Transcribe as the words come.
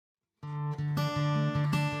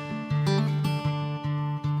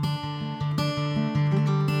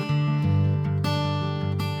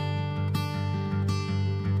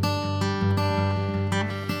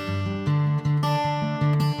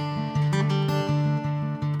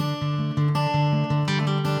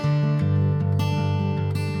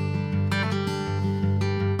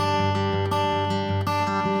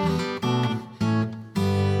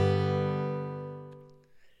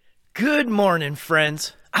Good morning,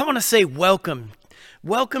 friends. I want to say welcome.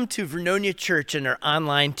 Welcome to Vernonia Church and our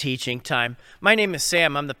online teaching time. My name is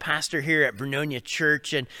Sam. I'm the pastor here at Vernonia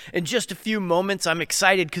Church, and in just a few moments, I'm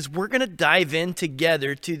excited because we're going to dive in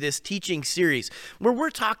together to this teaching series where we're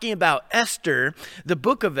talking about Esther, the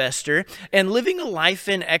book of Esther, and living a life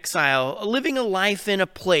in exile, living a life in a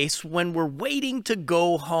place when we're waiting to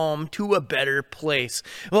go home to a better place.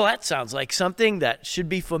 Well, that sounds like something that should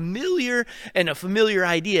be familiar and a familiar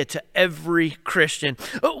idea to every Christian.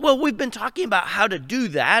 Well, we've been talking about how to do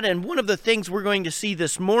that, and one of the things we're going to see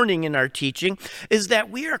this morning in our teaching is that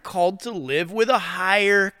we are called to live with a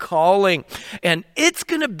higher calling, and it's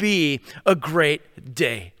going to be a great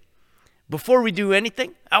day. Before we do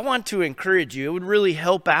anything, I want to encourage you. It would really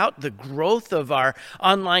help out the growth of our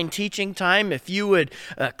online teaching time if you would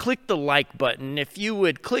click the like button, if you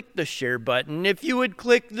would click the share button, if you would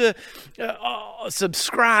click the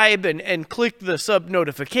subscribe and click the sub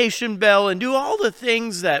notification bell and do all the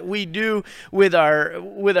things that we do with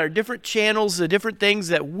our different channels, the different things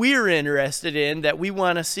that we're interested in, that we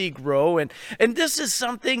want to see grow. And this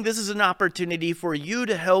is an opportunity for you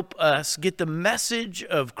to help us get the message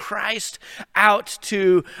of Christ out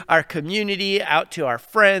to our community, out to our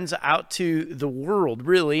friends, out to the world,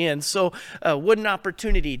 really. And so what an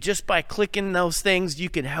opportunity. Just by clicking those things, you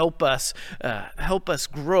can help us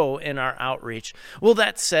grow in our outreach. Well,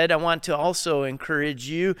 that said, I want to also encourage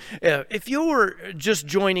you, if you're just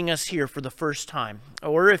joining us here for the first time,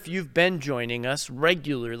 or if you've been joining us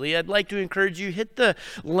regularly, I'd like to encourage you, hit the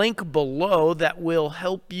link below that will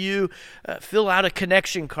help you fill out a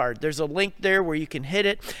connection card. There's a link there where you can hit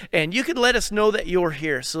it, and you can let us know that you're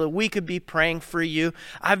here so that we could be praying for you.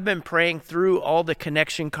 I've been praying through all the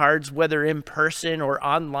connection cards, whether in person or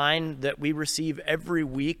online, that we receive every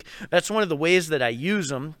week. That's one of the ways that I use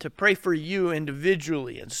them to pray for you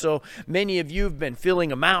individually. And so many of you have been filling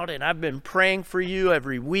them out, and I've been praying for you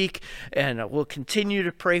every week, and we'll continue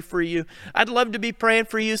to pray for you. I'd love to be praying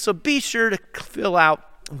for you, so be sure to fill out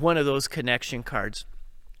one of those connection cards.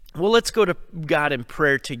 Well, let's go to God in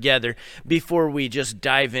prayer together before we just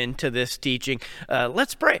dive into this teaching.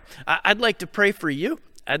 Let's pray. I'd like to pray for you.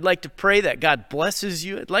 I'd like to pray that God blesses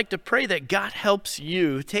you. I'd like to pray that God helps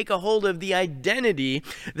you take a hold of the identity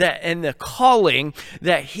and the calling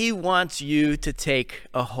that He wants you to take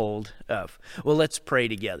a hold of. Well, let's pray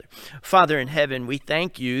together. Father in heaven, we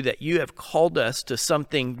thank you that you have called us to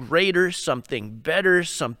something greater, something better,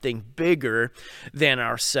 something bigger than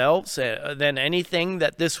ourselves, than anything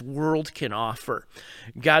that this world can offer.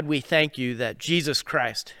 God, we thank you that Jesus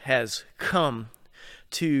Christ has come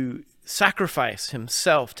to sacrifice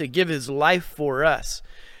himself, to give his life for us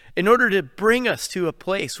in order to bring us to a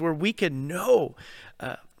place where we can know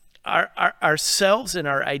ourselves and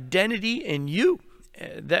our identity in you,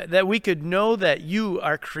 that we could know that you,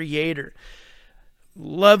 our Creator,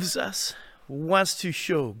 loves us, wants to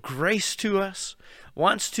show grace to us,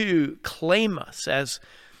 wants to claim us as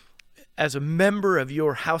a member of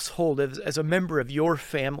your household, as a member of your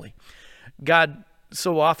family. God,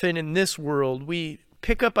 so often in this world, we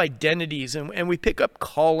pick up identities and we pick up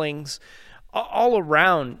callings all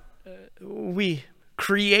around. We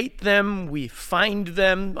create them, we find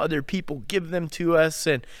them, other people give them to us,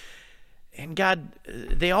 and God,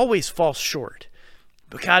 they always fall short.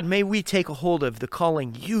 But God, may we take a hold of the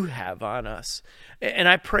calling you have on us. And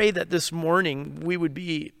I pray that this morning we would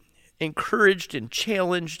be encouraged and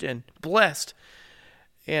challenged and blessed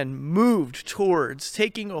and moved towards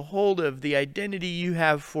taking a hold of the identity you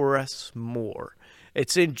have for us more.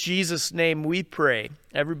 It's in Jesus' name we pray.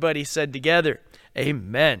 Everybody said together,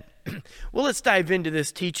 amen. Well, let's dive into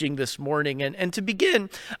this teaching this morning. And to begin,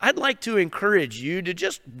 I'd like to encourage you to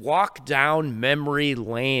just walk down memory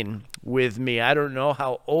lane with me. I don't know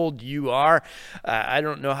how old you are. I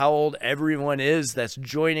don't know how old everyone is that's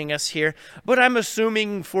joining us here. But I'm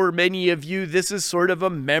assuming for many of you, this is sort of a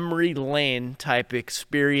memory lane type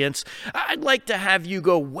experience. I'd like to have you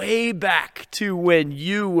go way back to when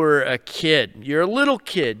you were a kid. You're a little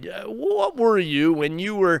kid. What were you when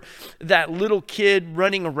you were that little kid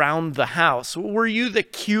running around the house? Were you the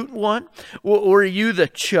cute one? Were you the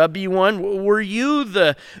chubby one? Were you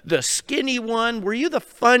the skinny one? Were you the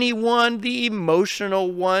funny one? The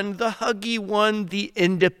emotional one, the huggy one, the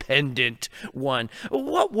independent one?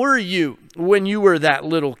 What were you when you were that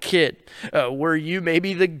little kid? Were you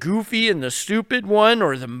maybe the goofy and the stupid one,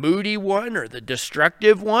 or the moody one, or the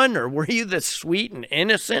destructive one? Or were you the sweet and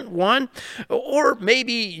innocent one? Or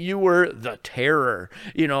maybe you were the terror?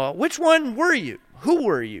 Which one were you? Who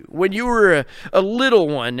were you when you were a little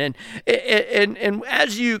one? And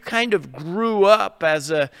as you kind of grew up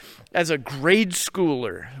as a as a grade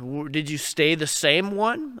schooler, did you stay the same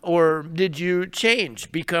one, or did you change,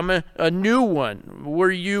 become a new one?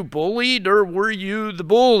 Were you bullied, or were you the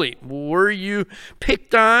bully? Were you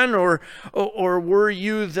picked on, or were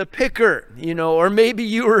you the picker? Or maybe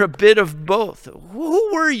you were a bit of both.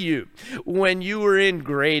 Who were you when you were in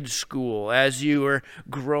grade school as you were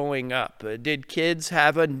growing up? Did kids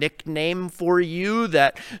have a nickname for you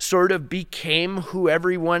that sort of became who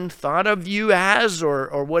everyone thought of you as,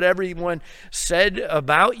 or what everyone said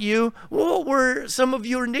about you? What were some of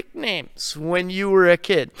your nicknames when you were a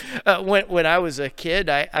kid? When I was a kid,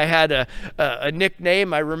 I had a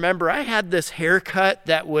nickname. I remember I had this haircut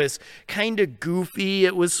that was kind of goofy.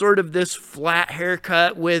 It was sort of this flat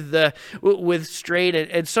haircut with straight,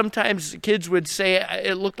 and sometimes kids would say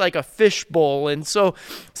it looked like a fishbowl, and so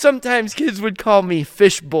sometimes kids would call me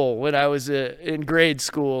Fishbowl when I was in grade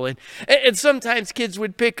school, and sometimes kids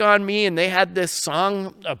would pick on me, and they had this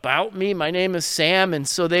song about me. My name is Sam, and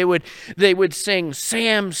so they would sing,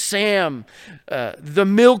 Sam, the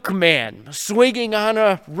milkman, swinging on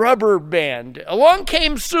a rubber band. Along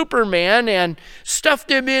came Superman and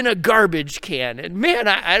stuffed him in a garbage can. And man,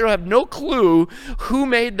 I don't have no clue who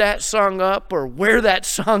made that song up, or where that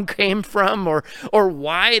song came from, or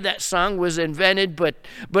why that song was invented,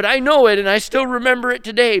 but I know it, and I still remember it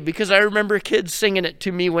today because I remember kids singing it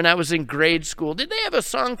to me when I was in grade school. Did they have a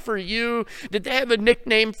song for you? Did they have a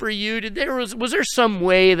nickname for you? Was there some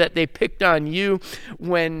way that they picked on you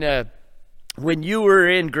when you were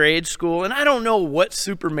in grade school? And I don't know what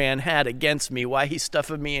Superman had against me, why he stuffed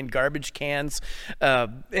me in garbage cans.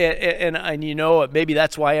 And maybe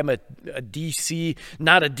that's why I'm a DC,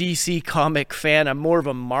 not a DC comic fan. I'm more of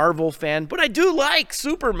a Marvel fan, but I do like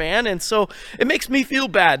Superman. And so it makes me feel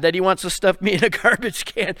bad that he wants to stuff me in a garbage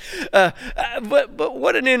can. But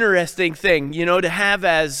what an interesting thing, to have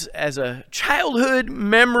as a childhood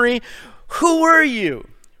memory. Who were you?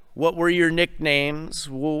 What were your nicknames?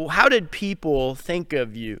 Well, how did people think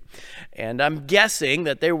of you? And I'm guessing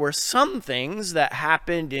that there were some things that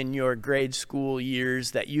happened in your grade school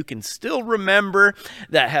years that you can still remember,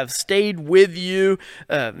 that have stayed with you.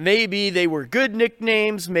 Maybe they were good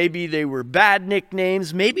nicknames. Maybe they were bad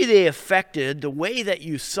nicknames. Maybe they affected the way that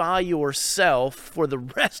you saw yourself for the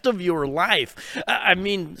rest of your life. I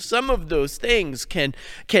mean, some of those things can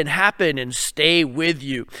happen and stay with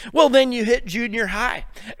you. Well, then you hit junior high.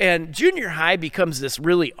 And junior high becomes this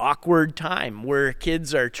really awkward time where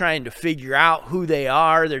kids are trying to figure out who they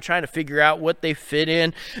are. They're trying to figure out what they fit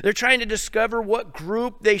in. They're trying to discover what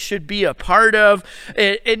group they should be a part of.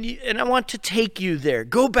 And I want to take you there.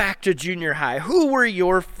 Go back to junior high. Who were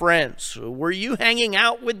your friends? Were you hanging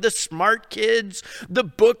out with the smart kids, the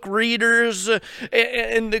book readers,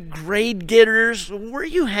 and the grade getters? Were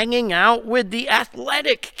you hanging out with the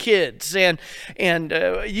athletic kids? And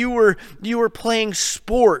you were playing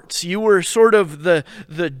sports. You were sort of the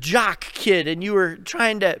jock kid, and you were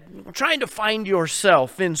trying to find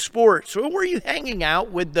yourself in sports. Or were you hanging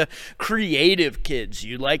out with the creative kids?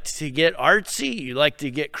 You liked to get artsy, you liked to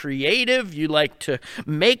get creative, you liked to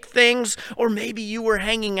make things, or maybe you were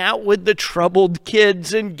hanging out with the troubled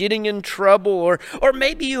kids and getting in trouble, or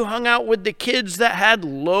maybe you hung out with the kids that had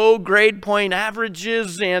low grade point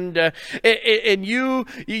averages, and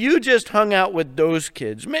you just hung out with those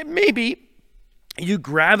kids. Maybe you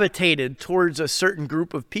gravitated towards a certain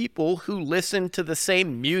group of people who listened to the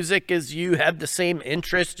same music as you, had the same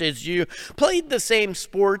interests as you, played the same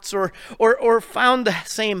sports, or found the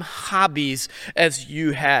same hobbies as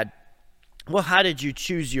you had. Well, how did you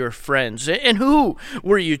choose your friends? And who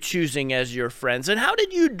were you choosing as your friends? And how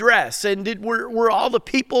did you dress? And were all the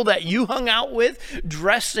people that you hung out with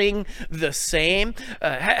dressing the same?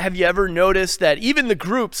 Have you ever noticed that even the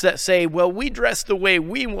groups that say, well, we dress the way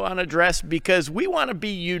we want to dress because we want to be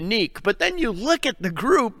unique, but then you look at the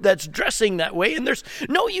group that's dressing that way and there's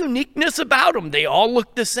no uniqueness about them. They all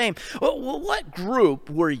look the same. Well, what group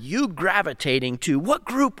were you gravitating to? What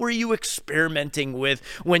group were you experimenting with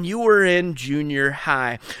when you were in junior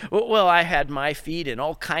high? Well, I had my feet in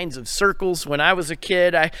all kinds of circles when I was a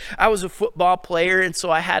kid. I was a football player, and so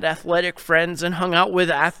I had athletic friends and hung out with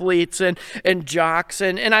athletes and jocks,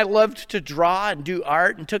 and I loved to draw and do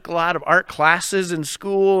art and took a lot of art classes in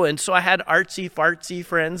school, and so I had artsy-fartsy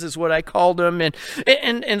friends is what I called them,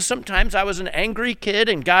 and sometimes I was an angry kid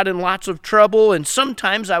and got in lots of trouble, and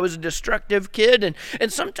sometimes I was a destructive kid,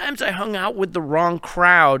 and sometimes I hung out with the wrong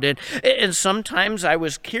crowd, and sometimes I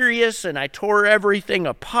was curious and I tore everything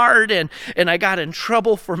apart, and I got in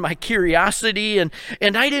trouble for my curiosity, and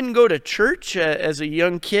I didn't go to church as a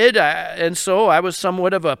young kid, and so I was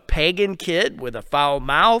somewhat of a pagan kid with a foul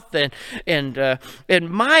mouth, and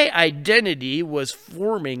my identity was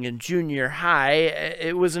forming in junior high.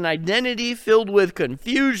 It was an identity filled with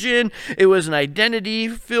confusion. It was an identity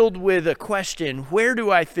filled with a question: where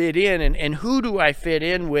do I fit in, and who do I fit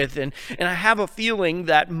in with? And I have a feeling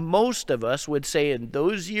that most of us would say in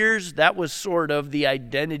those years that was sort of the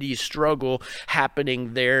identity struggle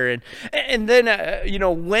happening there. And then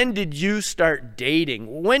when did you start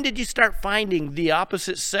dating? When did you start finding the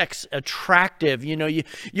opposite sex attractive?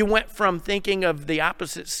 You went from thinking of the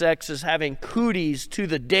opposite sex as having cooties to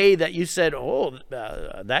the day that you said,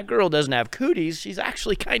 that girl doesn't have cooties, she's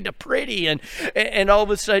actually kind of pretty, and all of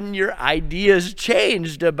a sudden your ideas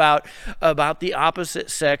changed about the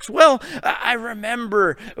opposite sex. Well, I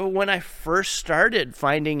remember when I first started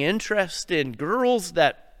finding interest in girls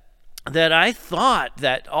that I thought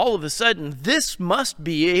that all of a sudden this must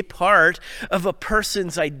be a part of a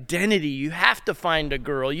person's identity. You have to find a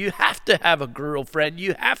girl. You have to have a girlfriend.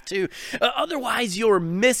 You have to, otherwise you're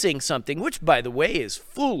missing something, which, by the way, is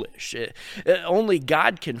foolish. Only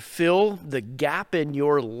God can fill the gap in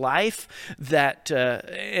your life that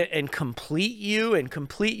and complete you and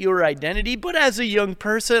complete your identity. But as a young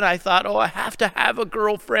person, I thought, I have to have a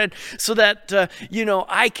girlfriend so that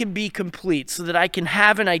I can be complete, so that I can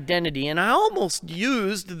have an identity. And I almost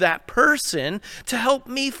used that person to help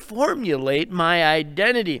me formulate my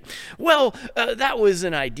identity. Well, that was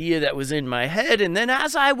an idea that was in my head. And then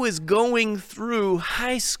as I was going through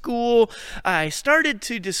high school, I started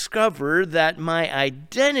to discover that my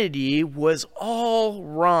identity was all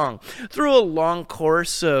wrong. Through a long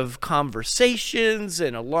course of conversations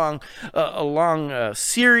and a long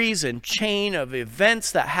series and chain of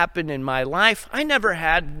events that happened in my life, I never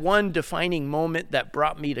had one defining moment that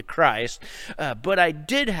brought me to Christ. But I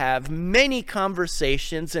did have many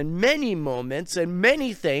conversations and many moments and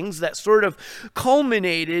many things that sort of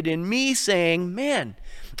culminated in me saying, man,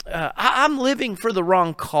 I'm living for the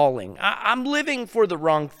wrong calling. I'm living for the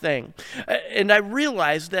wrong thing. And I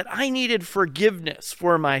realized that I needed forgiveness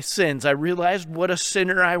for my sins. I realized what a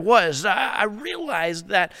sinner I was. I realized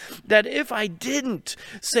that if I didn't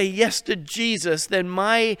say yes to Jesus, then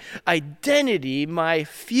my identity, my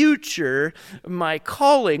future, my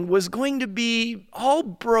calling was going to be all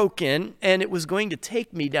broken, and it was going to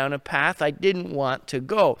take me down a path I didn't want to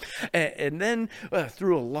go. And then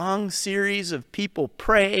through a long series of people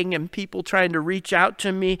praying and people trying to reach out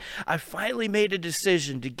to me, I finally made a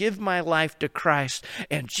decision to give my life to Christ,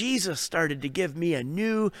 and Jesus started to give me a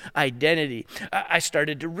new identity. I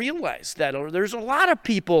started to realize that there's a lot of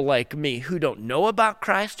people like me who don't know about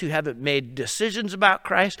Christ, who haven't made decisions about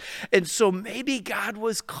Christ, and so maybe God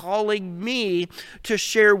was calling me to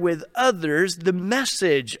share with others the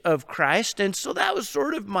message of Christ. And so that was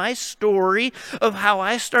sort of my story of how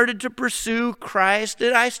I started to pursue Christ,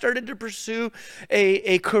 and I started to pursue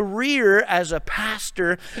a career as a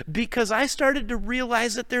pastor, because I started to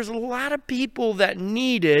realize that there's a lot of people that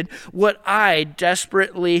needed what I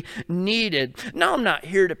desperately needed. Now, I'm not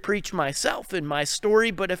here to preach myself and my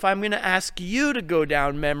story, but if I'm going to ask you to go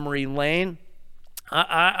down memory lane,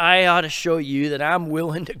 I ought to show you that I'm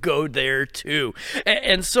willing to go there too.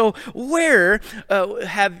 And so where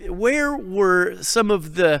were some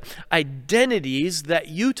of the identities that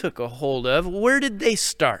you took a hold of? Where did they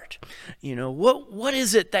start? What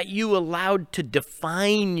is it that you allowed to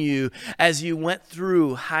define you as you went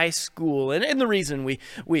through high school? And the reason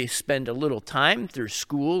we spend a little time through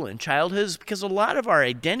school and childhood is because a lot of our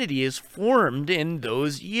identity is formed in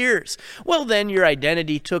those years. Well, then your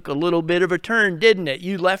identity took a little bit of a turn, didn't it?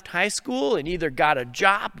 You left high school and either got a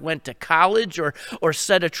job, went to college, or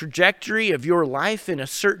set a trajectory of your life in a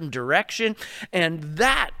certain direction, and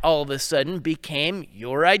that all of a sudden became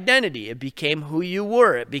your identity. It became who you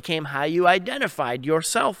were. It became how you identified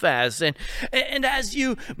yourself as. And as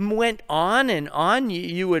you went on and on,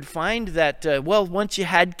 you would find that, once you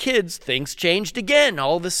had kids, things changed again.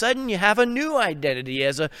 All of a sudden, you have a new identity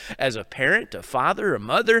as a parent, a father, a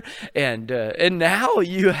mother, and now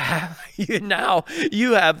you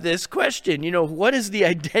have this question, what is the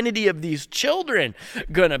identity of these children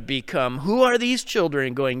going to become? Who are these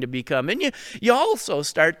children going to become? And you also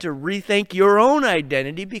start to rethink your own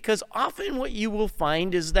identity, because often what you will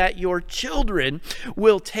find is that your children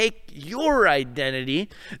will take your identity,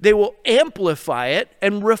 they will amplify it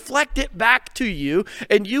and reflect it back to you,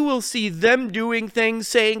 and you will see them doing things,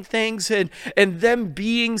 saying things, and them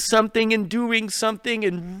being something and doing something,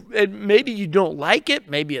 and maybe you don't like it,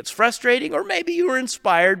 maybe it's frustrating, or maybe you were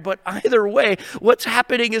inspired, but either way, what's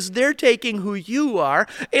happening is they're taking who you are,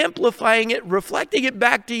 amplifying it, reflecting it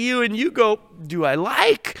back to you, and you go, do I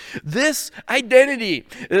like this identity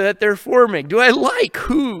that they're forming? Do I like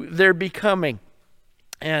who they're becoming?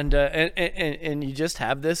 And you just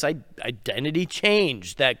have this identity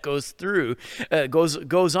change that goes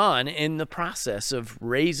on in the process of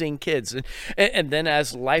raising kids, and then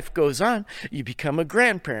as life goes on, you become a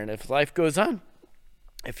grandparent. If life goes on,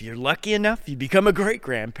 if you're lucky enough, you become a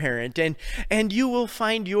great-grandparent, and you will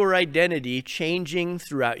find your identity changing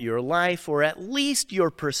throughout your life, or at least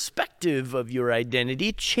your perspective of your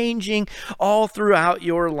identity changing all throughout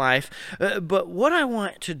your life. But what I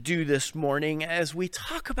want to do this morning as we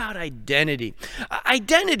talk about identity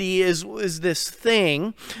is this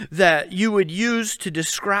thing that you would use to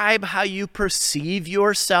describe how you perceive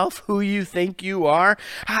yourself, who you think you are,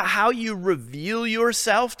 how you reveal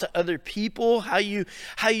yourself to other people, how you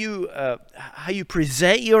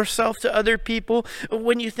present yourself to other people.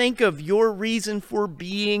 When you think of your reason for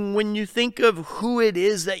being, when you think of who it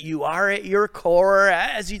is that you are at your core,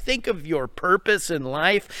 as you think of your purpose in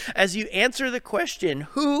life, as you answer the question,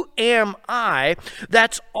 who am I?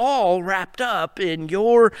 That's all wrapped up in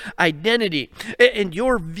your identity. And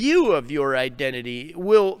your view of your identity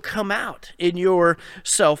will come out in your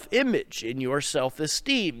self-image, in your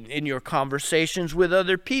self-esteem, in your conversations with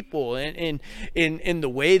other people, in the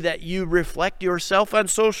way that you reflect yourself on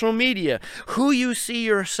social media. Who you see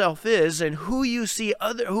yourself is and who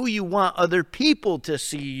you want other people to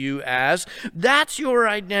see you as, that's your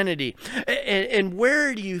identity. And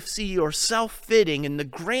where do you see yourself fitting in the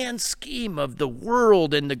grand scheme of the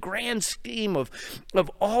world and the grand scheme of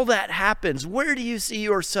all that happens? Where do you see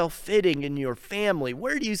yourself fitting in your family?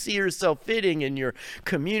 Where do you see yourself fitting in your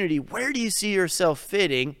community? Where do you see yourself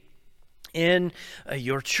fitting in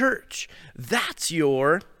your church? That's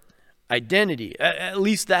your identity. At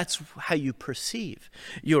least that's how you perceive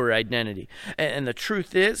your identity. And the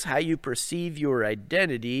truth is, how you perceive your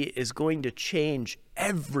identity is going to change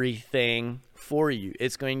everything for you.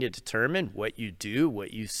 It's going to determine what you do,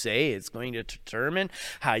 what you say. It's going to determine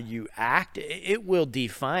how you act. It will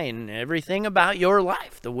define everything about your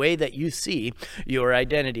life, the way that you see your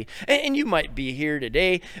identity. And you might be here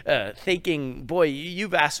today thinking, boy,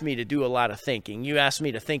 you've asked me to do a lot of thinking. You asked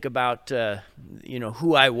me to think about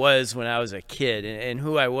who I was when I was a kid, and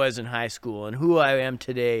who I was in high school, and who I am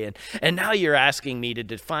today. And now you're asking me to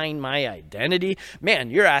define my identity.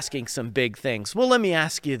 Man, you're asking some big things. Well, let me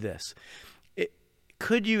ask you this.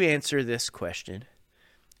 Could you answer this question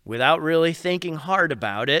without really thinking hard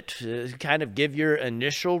about it, kind of give your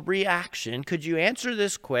initial reaction? Could you answer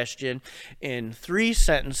this question in 3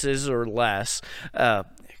 sentences or less?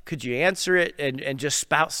 Could you answer it and just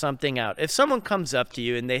spout something out? If someone comes up to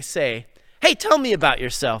you and they say, hey, tell me about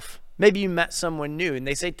yourself. Maybe you met someone new and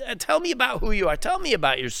they say, tell me about who you are. Tell me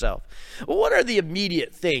about yourself. Well, what are the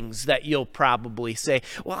immediate things that you'll probably say?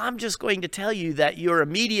 Well, I'm just going to tell you that your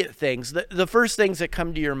immediate things, the first things that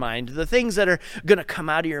come to your mind, the things that are going to come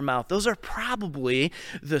out of your mouth, those are probably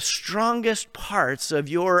the strongest parts of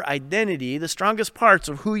your identity, the strongest parts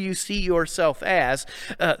of who you see yourself as.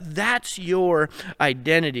 That's your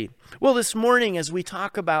identity. Well, this morning, as we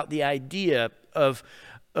talk about the idea of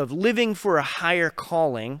living for a higher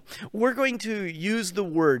calling, we're going to use the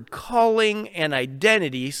word calling and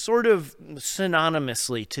identity sort of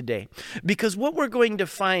synonymously today. Because what we're going to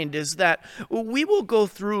find is that we will go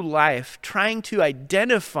through life trying to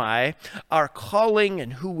identify our calling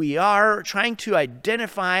and who we are, trying to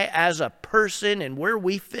identify as a person and where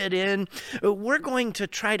we fit in. We're going to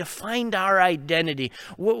try to find our identity,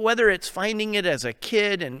 whether it's finding it as a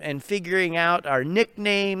kid and figuring out our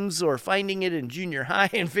nicknames, or finding it in junior high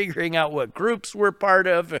and figuring out what groups we're part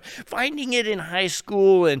of, finding it in high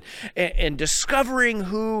school and discovering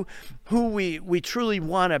who we truly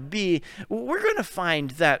want to be. We're going to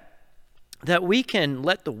find that we can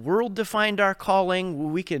let the world define our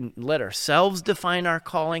calling, we can let ourselves define our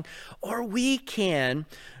calling, or we can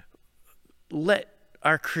let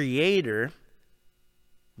our Creator,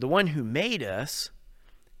 the one who made us,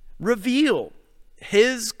 reveal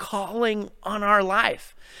His calling on our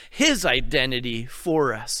life, His identity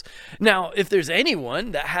for us. Now, if there's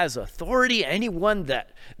anyone that has authority, anyone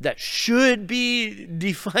that should be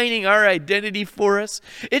defining our identity for us,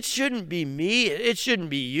 it shouldn't be me, it shouldn't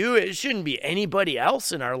be you, it shouldn't be anybody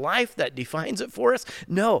else in our life that defines it for us.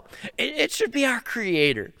 No, it should be our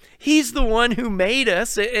Creator. He's the one who made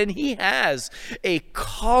us, and He has a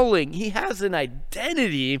calling. He has an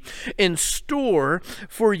identity in store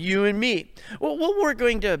for you and me. Well, Well, we're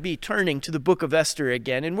going to be turning to the book of Esther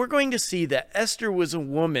again, and we're going to see that Esther was a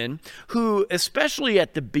woman who, especially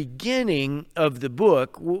at the beginning of the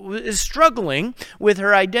book, is struggling with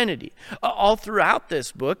her identity. All throughout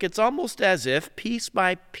this book, it's almost as if piece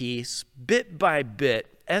by piece, bit by bit,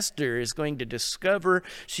 Esther is going to discover,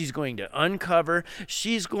 she's going to uncover,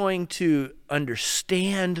 she's going to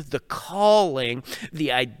understand the calling,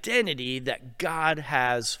 the identity that God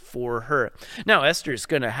has for her. Now, Esther is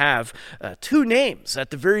going to have two names at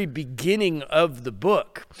the very beginning of the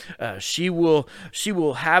book. She will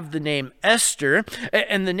have the name Esther,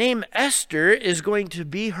 and the name Esther is going to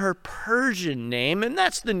be her Persian name, and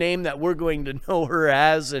that's the name that we're going to know her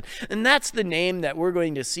as, and that's the name that we're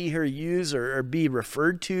going to see her use or be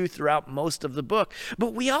referred to throughout most of the book.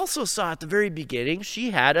 But we also saw at the very beginning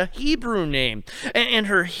she had a Hebrew name. And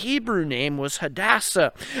her Hebrew name was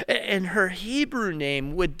Hadassah. And her Hebrew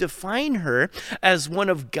name would define her as one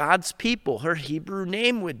of God's people. Her Hebrew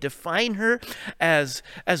name would define her as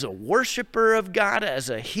a worshiper of God, as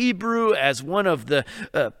a Hebrew, as one of the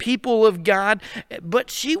people of God.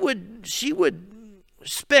 But she would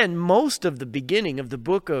spend most of the beginning of the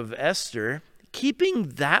book of Esther keeping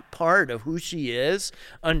that part of who she is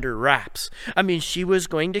under wraps. I mean, she was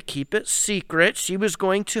going to keep it secret. She was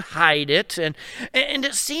going to hide it. And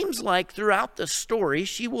it seems like throughout the story,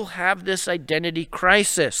 she will have this identity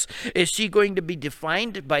crisis. Is she going to be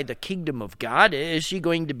defined by the kingdom of God? Is she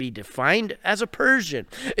going to be defined as a Persian?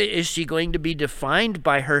 Is she going to be defined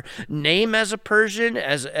by her name as a Persian,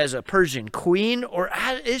 as a Persian queen? Or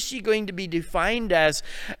is she going to be defined as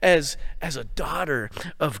a daughter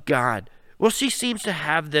of God? Well, she seems to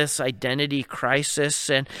have this identity crisis,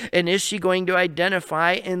 and is she going to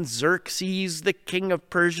identify in Xerxes, the king of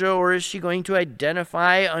Persia, or is she going to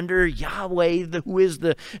identify under Yahweh, who is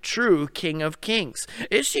the true King of Kings?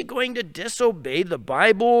 Is she going to disobey the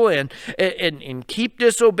Bible and keep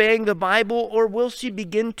disobeying the Bible, or will she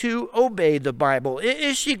begin to obey the Bible?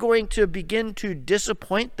 Is she going to begin to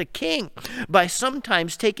disappoint the king by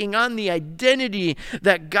sometimes taking on the identity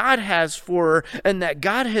that God has for her and that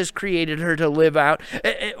God has created her to live out,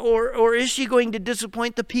 or is she going to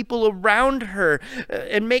disappoint the people around her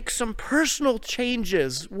and make some personal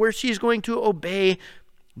changes where she's going to obey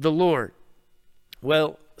the Lord?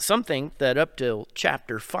 Well, some think that up till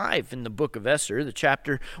chapter 5 in the book of Esther, the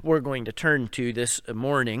chapter we're going to turn to this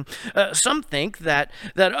morning, some think that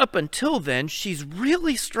up until then, she's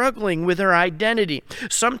really struggling with her identity.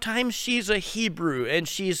 Sometimes she's a Hebrew and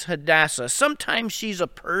she's Hadassah. Sometimes she's a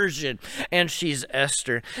Persian and she's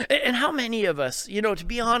Esther. And how many of us, to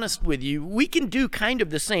be honest with you, we can do kind of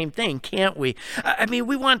the same thing, can't we? I mean,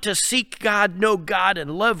 we want to seek God, know God,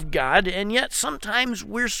 and love God, and yet sometimes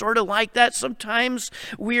we're sort of like that. Sometimes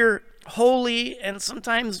we're holy, and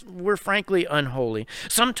sometimes we're frankly unholy.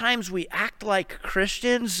 Sometimes we act like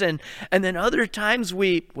Christians, and then other times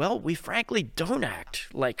we frankly don't act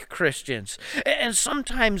like Christians. And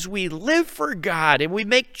sometimes we live for God, and we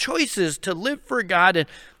make choices to live for God,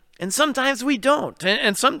 and sometimes we don't.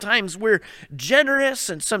 And sometimes we're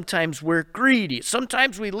generous, and sometimes we're greedy.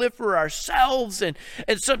 Sometimes we live for ourselves, and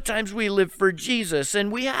sometimes we live for Jesus.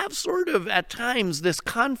 And we have sort of, at times, this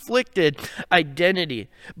conflicted identity.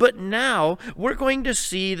 But now we're going to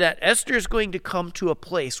see that Esther is going to come to a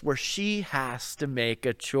place where she has to make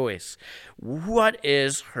a choice. What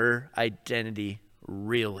is her identity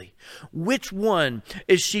really? Which one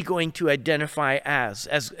is she going to identify as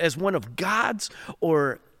one of God's,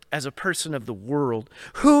 or as a person of the world?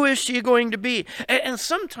 Who is she going to be? And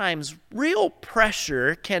sometimes real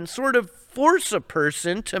pressure can sort of force a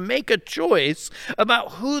person to make a choice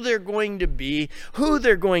about who they're going to be, who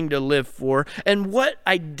they're going to live for, and what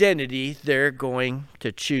identity they're going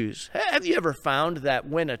to choose. Have you ever found that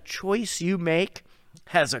when a choice you make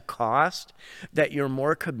has a cost, that you're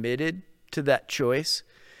more committed to that choice?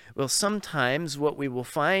 Well, sometimes what we will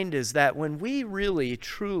find is that when we really,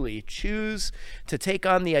 truly choose to take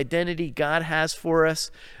on the identity God has for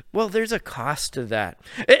us, well, there's a cost to that,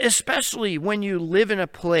 especially when you live in a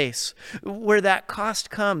place where that cost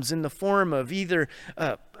comes in the form of either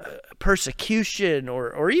persecution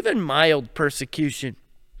or even mild persecution.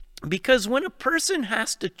 Because when a person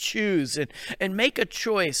has to choose and make a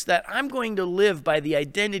choice that I'm going to live by the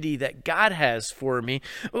identity that God has for me,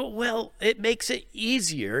 well, it makes it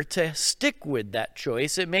easier to stick with that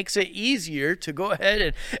choice. It makes it easier to go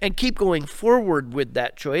ahead and keep going forward with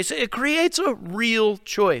that choice. It creates a real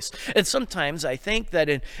choice. And sometimes I think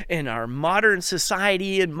that in our modern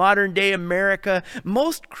society, in modern day America,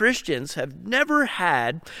 most Christians have never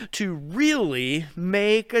had to really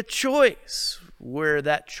make a choice where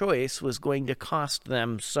that choice was going to cost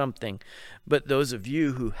them something. But those of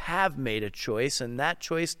you who have made a choice, and that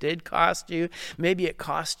choice did cost you, maybe it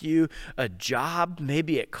cost you a job,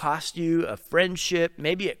 maybe it cost you a friendship,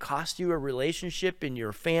 maybe it cost you a relationship in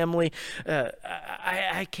your family.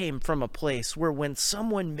 I came from a place where when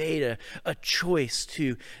someone made a choice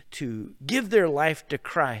to give their life to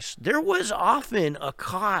Christ, there was often a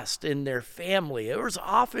cost in their family. There was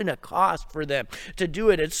often a cost for them to do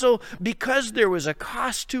it. And so because there was a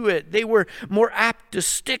cost to it, they were more apt to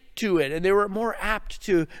stick to it, and they were more apt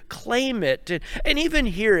to claim it. And even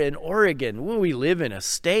here in Oregon, when we live in a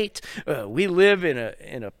state, we live in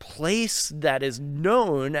a place that is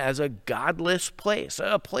known as a godless place,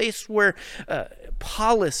 a place where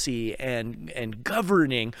policy and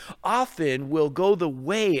governing often will go the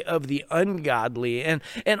way of the ungodly, and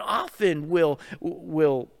often will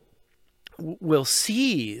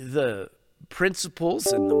see the principles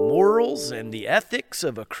and the morals and the ethics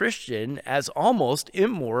of a Christian as almost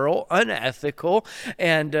immoral, unethical,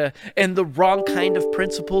 and the wrong kind of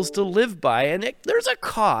principles to live by. And there's a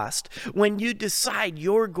cost when you decide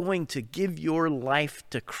you're going to give your life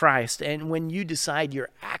to Christ, and when you decide you're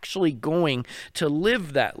actually going to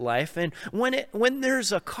live that life. And when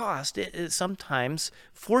there's a cost, it sometimes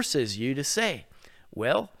forces you to say,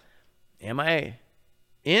 well, am I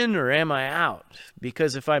in or am I out?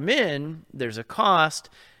 Because if I'm in, there's a cost.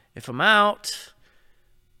 If I'm out,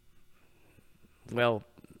 well,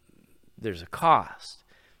 there's a cost.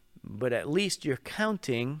 But at least you're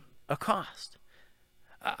counting a cost.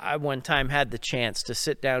 I one time had the chance to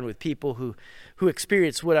sit down with people who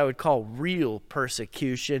experienced what I would call real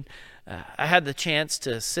persecution. I had the chance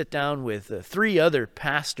to sit down with 3 other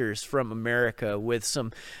pastors from America, with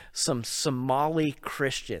some Somali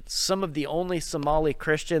Christians, some of the only Somali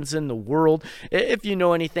Christians in the world. If you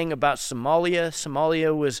know anything about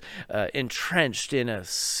Somalia was entrenched in a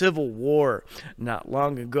civil war not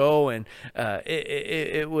long ago, and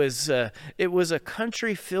it was a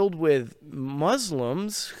country filled with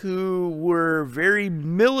Muslims who were very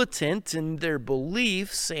militant in their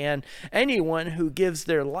beliefs, and anyone who gives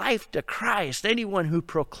their life to Christ, anyone who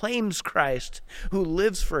proclaims Christ, who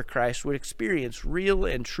lives for Christ, would experience real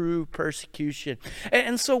and true persecution.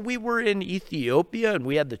 And so we were in Ethiopia, and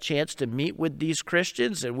we had the chance to meet with these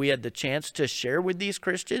Christians, and we had the chance to share with these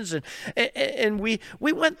Christians, and we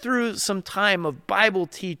went through some time of Bible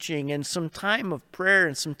teaching and some time of prayer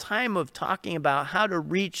and some time of talking about how to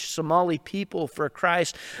reach Somali people for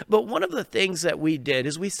Christ. But one of the things that we did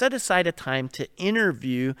is we set aside a time to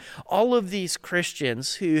interview all of these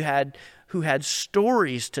Christians who had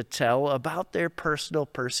stories to tell about their personal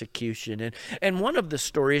persecution. And one of the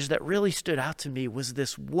stories that really stood out to me was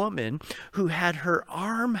this woman who had her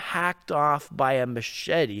arm hacked off by a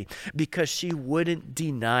machete because she wouldn't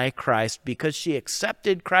deny Christ, because she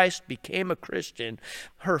accepted Christ, became a Christian.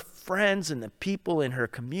 Her friends and the people in her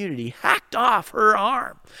community hacked off her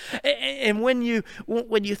arm. And when you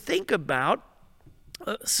think about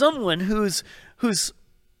someone who's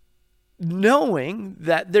knowing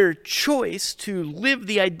that their choice to live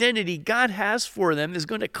the identity God has for them is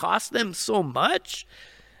going to cost them so much,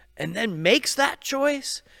 and then makes that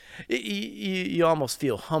choice, you almost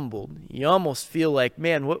feel humbled. You almost feel like,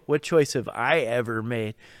 man, what choice have I ever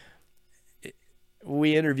made?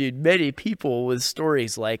 We interviewed many people with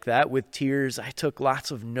stories like that, with tears. I took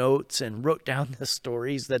lots of notes and wrote down the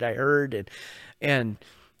stories that I heard, and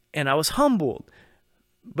I was humbled.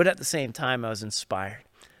 But at the same time, I was inspired.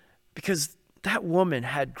 Because that woman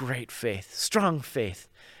had great faith, strong faith.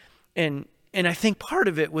 And I think part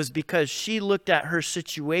of it was because she looked at her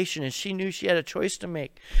situation and she knew she had a choice to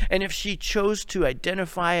make. And if she chose to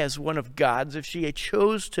identify as one of God's, if she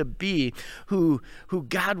chose to be who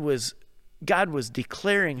God was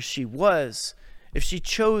declaring she was, if she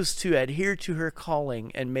chose to adhere to her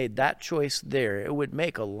calling and made that choice there, it would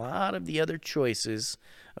make a lot of the other choices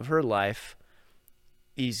of her life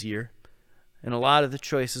easier. And a lot of the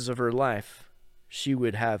choices of her life, she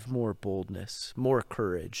would have more boldness, more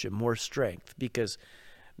courage, and more strength because,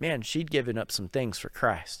 man, she'd given up some things for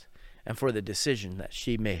Christ and for the decision that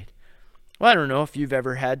she made. Well, I don't know if you've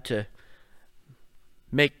ever had to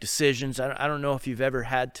make decisions. I don't know if you've ever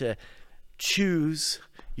had to choose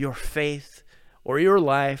your faith or your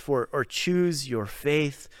life, or choose your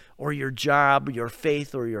faith or your job, your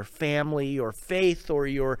faith or your family, your faith or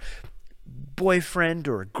your boyfriend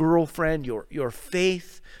or girlfriend, your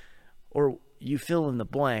faith, or you fill in the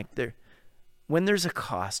blank. When there's a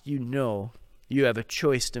cost, you know you have a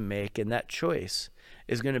choice to make, and that choice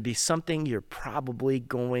is going to be something you're probably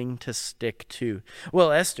going to stick to.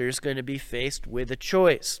 Well, Esther's going to be faced with a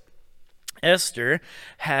choice. Esther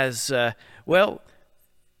has,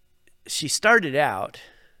 she started out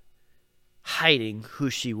hiding who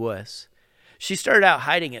she was. She started out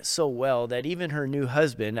hiding it so well that even her new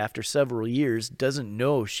husband, after several years, doesn't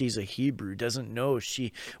know she's a Hebrew, doesn't know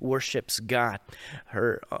she worships God.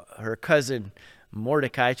 Her cousin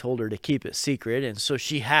Mordecai told her to keep it secret, and so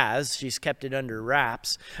she's kept it under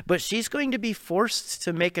wraps, but she's going to be forced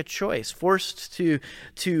to make a choice, forced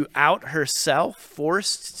to out herself,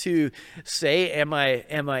 forced to say, am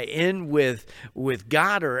I in with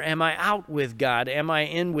God, or am I out with God? Am I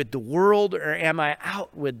in with the world, or am I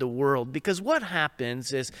out with the world? Because what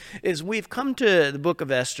happens is we've come to the book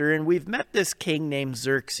of Esther, and we've met this king named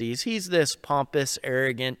Xerxes. He's this pompous,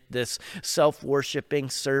 arrogant, this self-worshiping,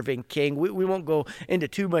 serving king. We won't go into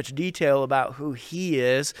too much detail about who he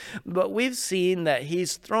is, but we've seen that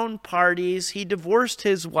he's thrown parties. He divorced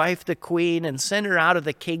his wife, the queen, and sent her out of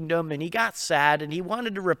the kingdom, and he got sad, and he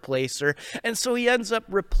wanted to replace her, and so he ends up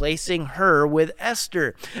replacing her with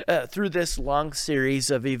Esther through this long series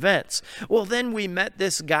of events. Well, then we met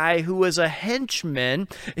this guy who was a henchman.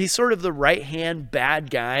 He's sort of the right-hand bad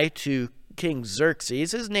guy to King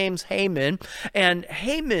Xerxes. His name's Haman, and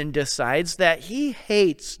Haman decides that he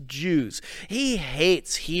hates Jews. He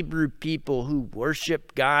hates Hebrew people who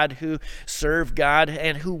worship God, who serve God,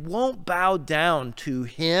 and who won't bow down to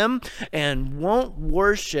him and won't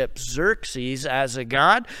worship Xerxes as a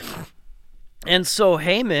god. And so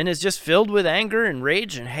Haman is just filled with anger and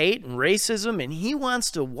rage and hate and racism, and he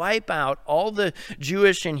wants to wipe out all the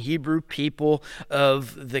Jewish and Hebrew people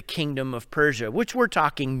of the kingdom of Persia, which we're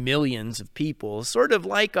talking millions of people, sort of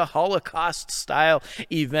like a Holocaust-style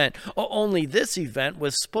event. Only this event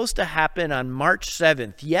was supposed to happen on March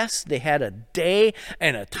 7th. Yes, they had a day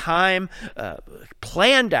and a time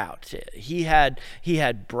planned out. He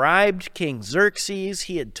had bribed King Xerxes.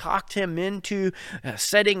 He had talked him into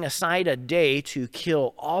setting aside a day to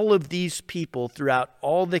kill all of these people throughout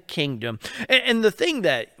all the kingdom. And the thing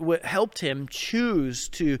that helped him choose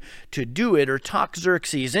to do it, or talk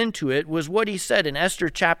Xerxes into it, was what he said in Esther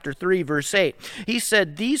chapter 3, verse 8. He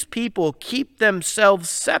said, "These people keep themselves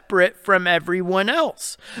separate from everyone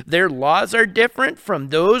else. Their laws are different from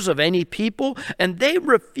those of any people, and they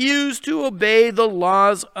refuse to obey the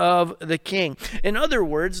laws of the king." In other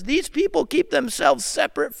words, these people keep themselves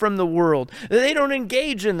separate from the world. They don't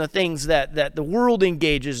engage in the things that the world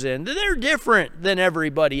engages in. They're different than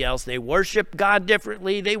everybody else. They worship God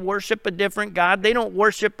differently. They worship a different God. They don't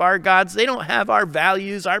worship our gods. They don't have our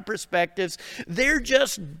values, our perspectives. They're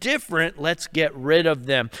just different. Let's get rid of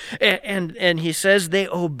them. And he says they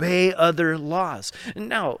obey other laws.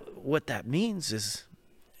 Now, what that means is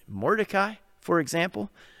Mordecai, for example,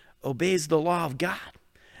 obeys the law of God.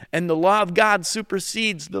 And the law of God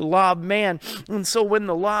supersedes the law of man. And so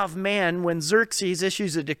when Xerxes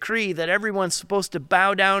issues a decree that everyone's supposed to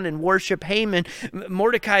bow down and worship Haman,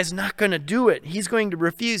 Mordecai's not going to do it. He's going to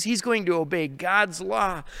refuse. He's going to obey God's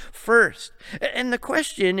law first. And the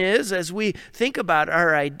question is, as we think about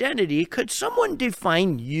our identity, could someone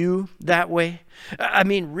define you that way? I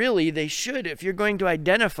mean, really, they should, if you're going to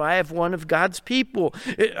identify as one of God's people.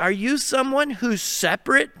 Are you someone who's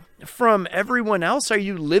separate from everyone else? Are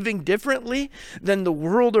you living differently than the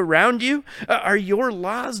world around you? Are your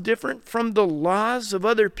laws different from the laws of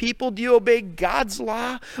other people? Do you obey God's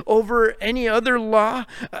law over any other law?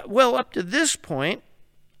 Well, up to this point,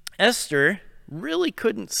 Esther really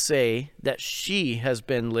couldn't say that she has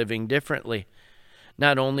been living differently.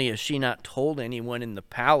 Not only has she not told anyone in the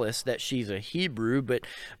palace that she's a Hebrew, but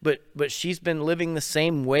she's been living the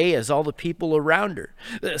same way as all the people around her.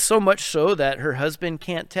 So much so that her husband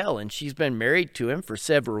can't tell, and she's been married to him for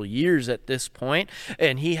several years at this point,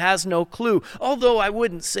 and he has no clue. Although I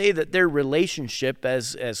wouldn't say that their relationship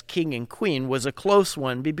as king and queen was a close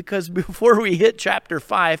one, because before we hit chapter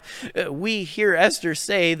 5, we hear Esther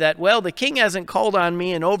say that, well, the king hasn't called on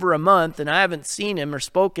me in over a month, and I haven't seen him or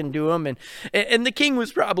spoken to him, and the king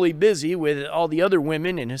was probably busy with all the other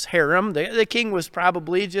women in his harem. The king was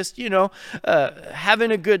probably just,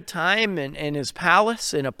 having a good time in his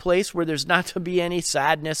palace, in a place where there's not to be any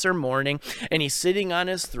sadness or mourning. And he's sitting on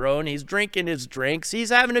his throne. He's drinking his drinks.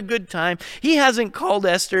 He's having a good time. He hasn't called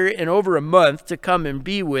Esther in over a month to come and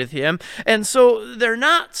be with him. And so they're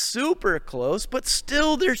not super close, but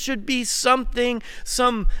still there should be something,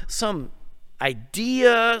 some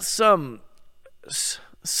idea,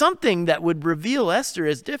 something that would reveal Esther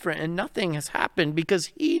as different, and nothing has happened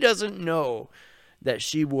because he doesn't know that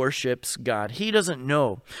she worships God. He doesn't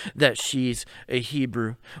know that she's a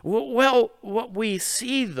Hebrew. Well, what we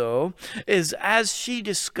see, though, is as she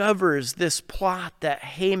discovers this plot that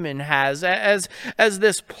Haman has, as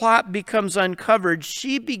this plot becomes uncovered,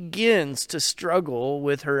 she begins to struggle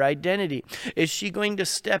with her identity. Is she going to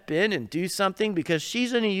step in and do something? Because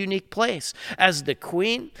she's in a unique place. As the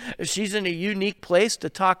queen, she's in a unique place to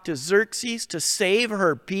talk to Xerxes, to save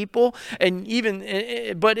her people,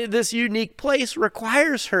 but this unique place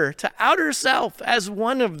requires her to out herself as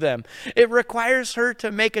one of them. It requires her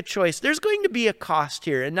to make a choice. There's going to be a cost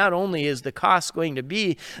here, and not only is the cost going to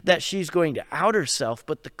be that she's going to out herself,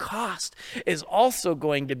 but the cost is also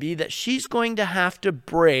going to be that she's going to have to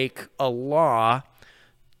break a law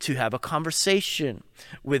to have a conversation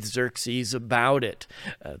with Xerxes about it.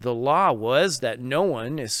 The law was that no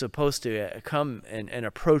one is supposed to come and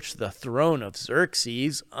approach the throne of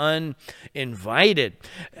Xerxes uninvited.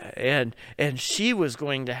 And she was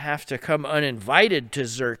going to have to come uninvited to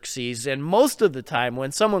Xerxes. And most of the time,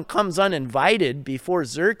 when someone comes uninvited before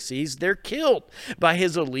Xerxes, they're killed by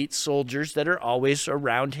his elite soldiers that are always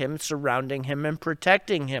around him, surrounding him, and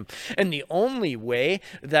protecting him. And the only way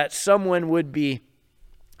that someone would be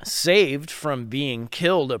saved from being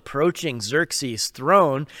killed approaching Xerxes'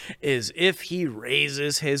 throne is if he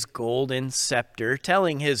raises his golden scepter,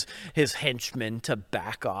 telling his henchmen to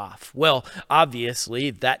back off. Well, obviously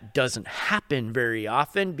that doesn't happen very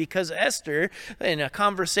often, because Esther, in a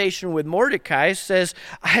conversation with Mordecai, says,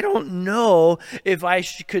 I don't know if I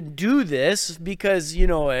could do this, because,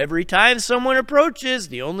 every time someone approaches,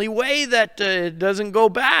 the only way that doesn't go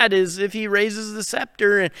bad is if he raises the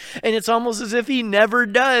scepter, and it's almost as if he never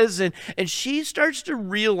does. And she starts to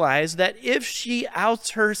realize that if she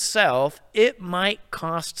outs herself, it might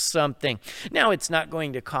cost something. Now, it's not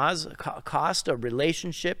going to cost a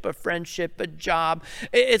relationship, a friendship, a job.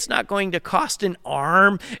 It's not going to cost an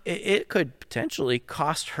arm. It could potentially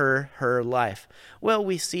cost her life. Well,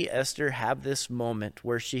 we see Esther have this moment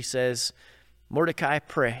where she says, Mordecai,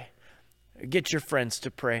 pray. Get your friends to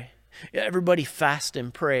pray. Everybody fast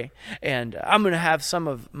and pray. And I'm going to have some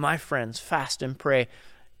of my friends fast and pray.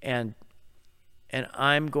 And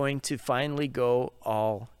I'm going to finally go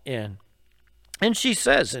all in. And she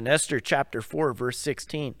says in Esther chapter 4, verse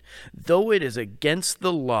 16, though it is against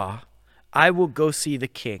the law, I will go see the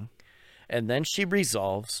king. And then she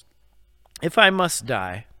resolves, if I must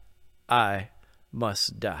die, I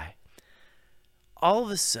must die. All of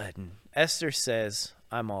a sudden, Esther says,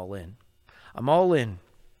 I'm all in. I'm all in.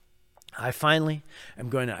 I finally am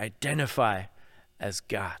going to identify as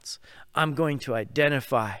God's. I'm going to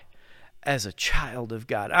identify as a child of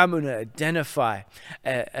God. I'm going to identify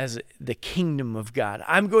as the kingdom of God.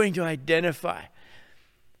 I'm going to identify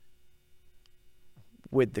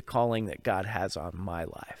with the calling that God has on my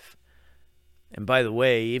life. And by the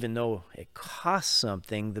way, even though it costs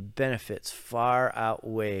something, the benefits far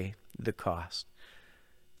outweigh the cost.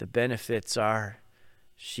 The benefits are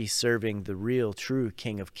she's serving the real, true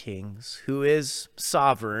King of Kings, who is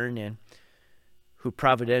sovereign and who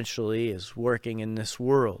providentially is working in this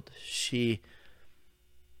world. She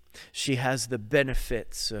has the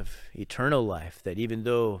benefits of eternal life, that even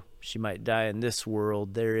though she might die in this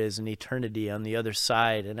world, there is an eternity on the other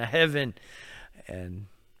side and a heaven, and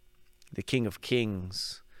the King of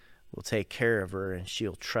Kings will take care of her and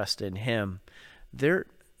she'll trust in him. There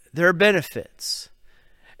are benefits.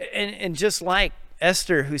 And just like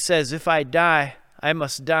Esther, who says, if I die, I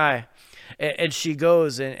must die. And she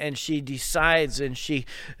goes and she decides and she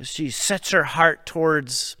sets her heart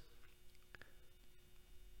towards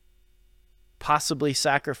possibly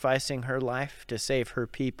sacrificing her life to save her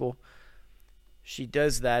people. She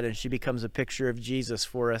does that and she becomes a picture of Jesus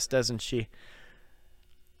for us, doesn't she?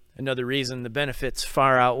 Another reason the benefits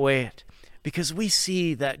far outweigh it. Because we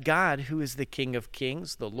see that God, who is the King of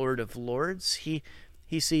Kings, the Lord of Lords, he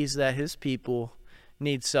sees that his people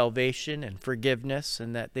need salvation and forgiveness,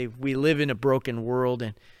 and that we live in a broken world,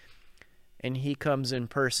 and he comes in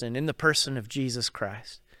the person of Jesus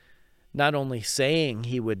Christ, not only saying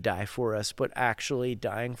he would die for us, but actually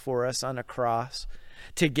dying for us on a cross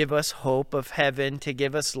to give us hope of heaven, to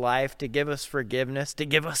give us life, to give us forgiveness, to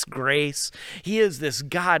give us grace. He is this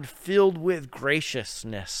God filled with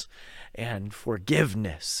graciousness and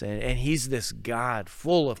forgiveness, and he's this God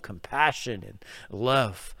full of compassion and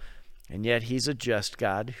love. And yet he's a just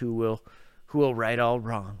God who will right all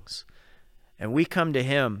wrongs. And we come to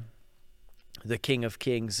him, the King of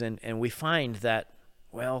Kings, and we find that,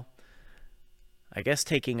 well, I guess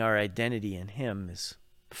taking our identity in him is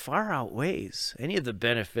far outweighs any of the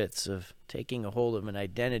benefits of taking a hold of an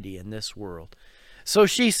identity in this world. So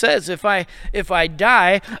she says, if I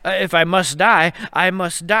die, if I must die, I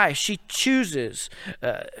must die. She chooses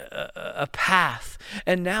a path.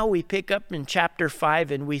 And now we pick up in chapter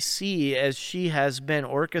 5 and we see as she has been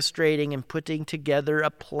orchestrating and putting together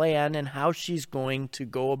a plan and how she's going to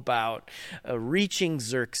go about reaching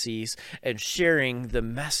Xerxes and sharing the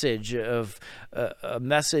message of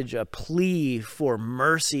a plea for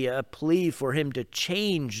mercy, a plea for him to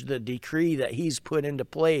change the decree that he's put into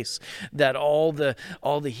place, that all the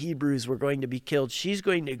Hebrews were going to be killed. She's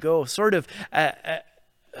going to go sort of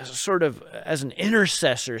as an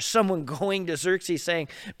intercessor, someone going to Xerxes saying,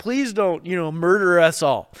 please don't, murder us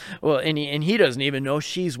all. Well, and he doesn't even know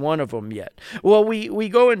she's one of them yet. Well, we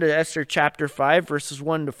go into Esther chapter 5, verses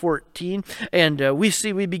 1 to 14, and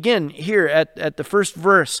we begin here at the first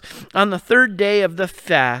verse. On the third day of the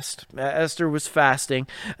fast, Esther was fasting,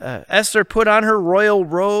 Esther put on her royal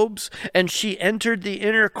robes, and she entered the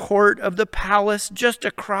inner court of the palace just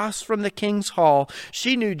across from the king's hall.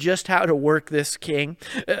 She knew just how to work this king.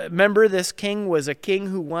 Remember, this king was a king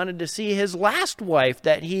who wanted to see his last wife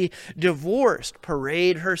that he divorced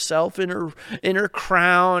parade herself in her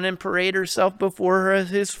crown and parade herself before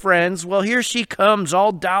his friends. Well, here she comes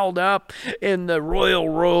all dolled up in the royal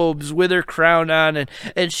robes with her crown on,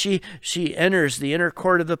 and she enters the inner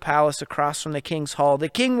court of the palace across from the king's hall. The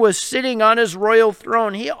king was sitting on his royal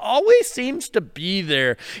throne. He always seems to be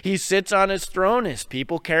there. He sits on his throne, his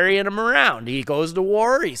people carrying him around. He goes to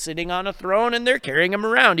war, he's sitting on a throne, and they're carrying him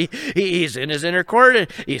around. He's in his inner court,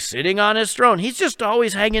 and he's sitting on his throne. He's just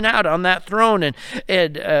always hanging out on that throne,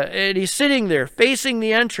 and he's sitting there facing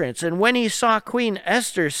the entrance. And when he saw Queen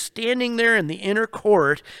Esther standing there in the inner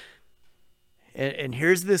court, and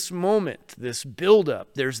here's this moment, this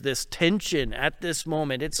buildup. There's this tension at this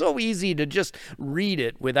moment. It's so easy to just read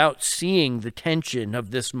it without seeing the tension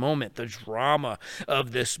of this moment, the drama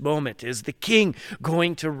of this moment. Is the king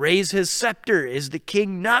going to raise his scepter? Is the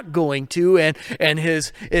king not going to? And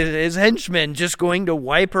his henchmen just going to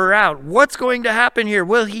wipe her out? What's going to happen here?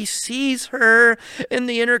 Well, he sees her in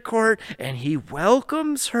the inner court, and he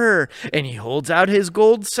welcomes her, and he holds out his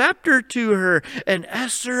gold scepter to her, and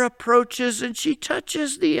Esther approaches, and she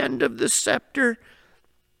touches the end of the scepter.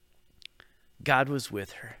 God was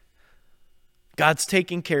with her. God's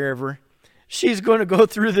taking care of her. She's going to go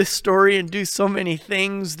through this story and do so many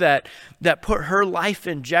things that put her life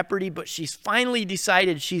in jeopardy, but she's finally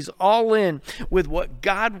decided she's all in with what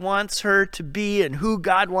God wants her to be and who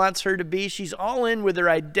God wants her to be. She's all in with her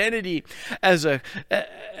identity as a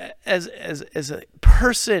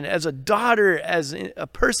person, as a daughter, as a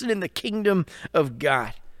person in the kingdom of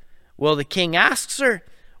God. Well, the king asks her,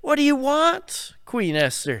 "What do you want, Queen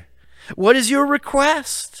Esther? What is your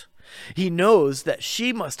request?" He knows that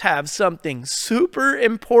she must have something super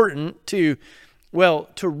important to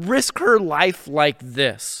risk her life like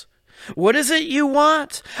this. "What is it you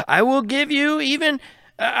want? I will give you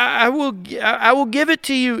I will give it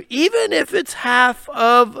to you, even if it's half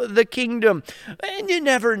of the kingdom." And you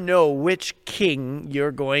never know which king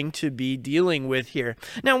you're going to be dealing with here.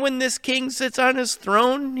 Now, when this king sits on his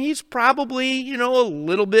throne, he's probably, a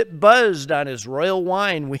little bit buzzed on his royal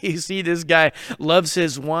wine. We see this guy loves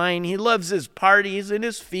his wine. He loves his parties and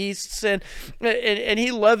his feasts, and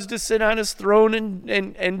he loves to sit on his throne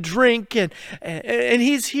and drink. And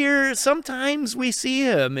he's here. Sometimes we see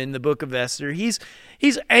him in the book of Esther. He's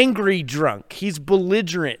angry drunk. He's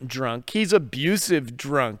belligerent drunk. He's abusive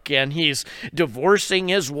drunk, and he's divorcing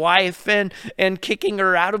his wife and kicking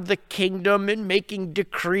her out of the kingdom and making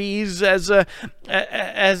decrees as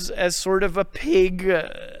sort of a pig,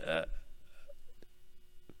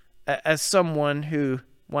 as someone who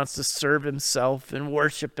wants to serve himself and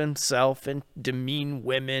worship himself and demean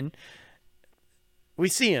women. We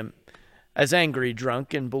see him as angry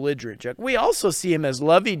drunk and belligerent drunk. We also see him as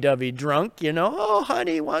lovey-dovey drunk, "Oh,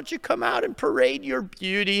 honey, why don't you come out and parade your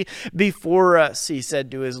beauty before us," he said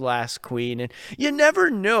to his last queen. And you never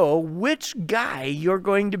know which guy you're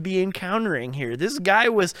going to be encountering here. This guy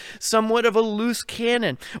was somewhat of a loose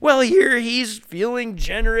cannon. Well, here he's feeling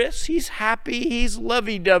generous. He's happy. He's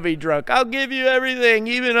lovey-dovey drunk. "I'll give you everything,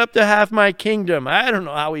 even up to half my kingdom." I don't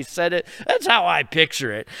know how he said it. That's how I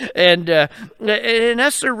picture it. And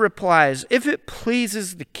Esther replies, "If it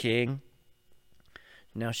pleases the king."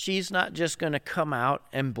 Now, she's not just going to come out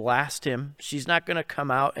and blast him. She's not going to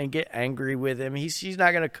come out and get angry with him. She's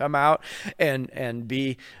not going to come out and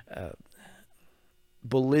be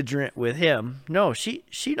belligerent with him. No, she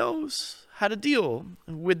knows how to deal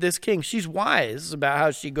with this king. She's wise about how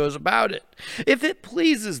she goes about it. If it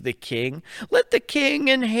pleases the king, let the king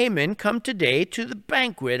and Haman come today to the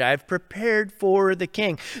banquet I've prepared for the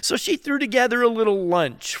king. So she threw together a little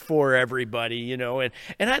lunch for everybody, and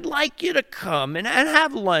I'd like you to come and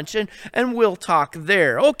have lunch and we'll talk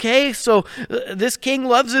there. Okay, so this king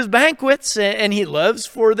loves his banquets and he loves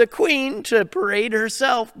for the queen to parade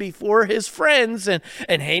herself before his friends, and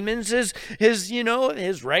Haman's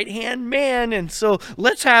his right-hand man, and so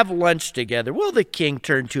let's have lunch together. Well, the king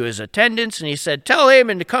turned to his attendants and he said, tell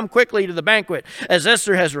Haman to come quickly to the banquet as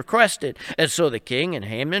Esther has requested. And so the king and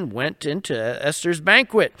Haman went into Esther's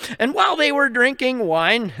banquet. And while they were drinking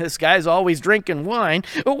wine, this guy's always drinking wine,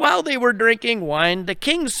 but while they were drinking wine, the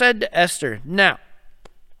king said to Esther, now,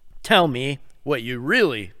 tell me what you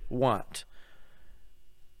really want.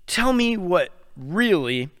 Tell me what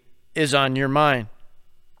really is on your mind.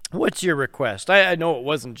 What's your request? I know it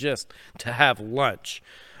wasn't just to have lunch.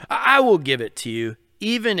 I will give it to you,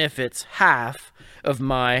 even if it's half of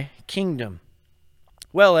my kingdom.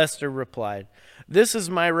 Well, Esther replied, this is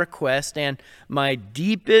my request and my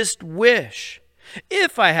deepest wish.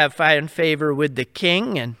 If I have found favor with the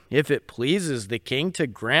king, and if it pleases the king to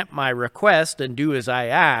grant my request and do as I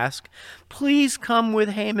ask, please come with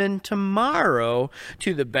Haman tomorrow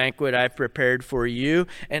to the banquet I've prepared for you,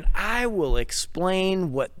 and I will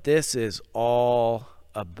explain what this is all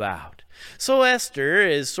about. So Esther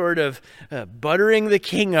is sort of buttering the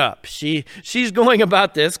king up. She's going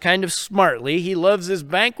about this kind of smartly. He loves his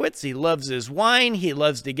banquets. He loves his wine. He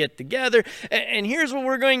loves to get together. And here's what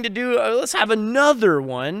we're going to do. Let's have another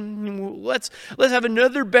one. Let's have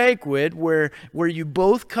another banquet where you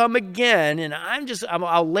both come again. And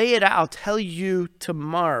I'll lay it out. I'll tell you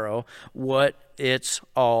tomorrow what it's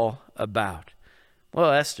all about.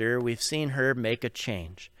 Well, Esther, we've seen her make a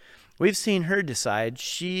change. We've seen her decide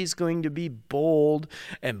she's going to be bold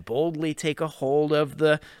and boldly take a hold of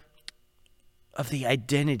the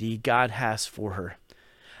identity God has for her.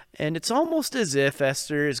 And it's almost as if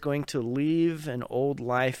Esther is going to leave an old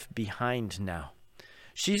life behind now.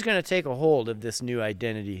 She's going to take a hold of this new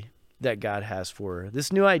identity that God has for her,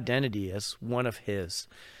 this new identity as one of His,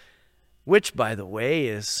 which, by the way,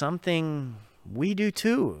 is something we do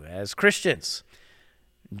too as Christians.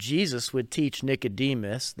 Jesus would teach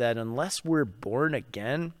Nicodemus that unless we're born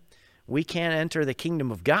again, we can't enter the kingdom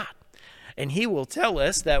of God. And he will tell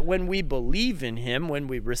us that when we believe in Him, when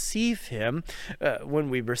we receive Him, when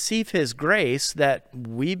we receive His grace, that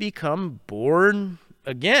we become born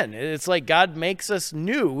again. It's like God makes us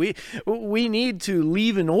new. We need to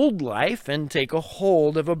leave an old life and take a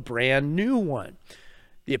hold of a brand new one.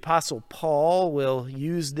 The Apostle Paul will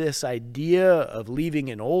use this idea of leaving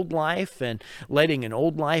an old life and letting an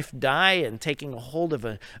old life die and taking a hold of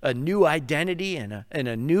a new identity and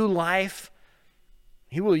a new life.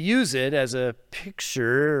 He will use it as a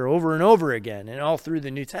picture over and over again. And all through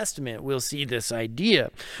the New Testament, we'll see this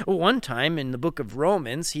idea. One time in the book of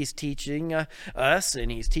Romans, he's teaching us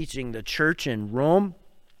and he's teaching the church in Rome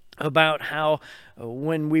about how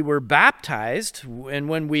when we were baptized and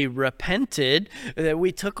when we repented, that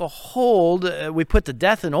we took a hold, we put to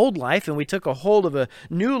death an old life and we took a hold of a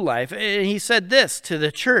new life. And he said this to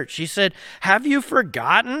the church. He said, have you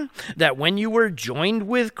forgotten that when you were joined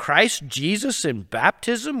with Christ Jesus in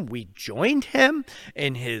baptism, we joined Him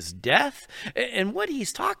in His death? And what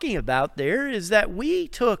he's talking about there is that we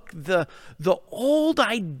took the old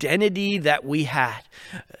identity that we had.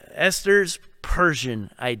 Esther's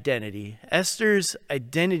Persian identity, Esther's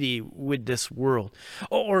identity with this world,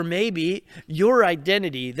 or maybe your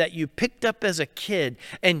identity that you picked up as a kid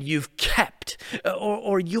and you've kept,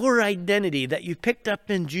 or your identity that you picked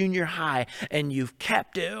up in junior high and you've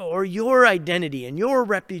kept, or your identity and your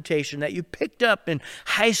reputation that you picked up in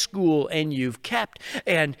high school and you've kept,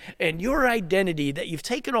 and your identity that you've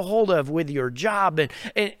taken a hold of with your job.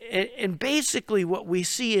 And basically what we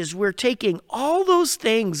see is we're taking all those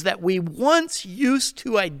things that we once used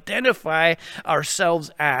to identify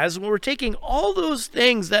ourselves as, we're taking all those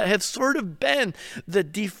things that have sort of been the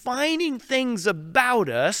defining things about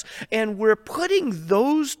us, and we're putting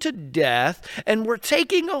those to death, and we're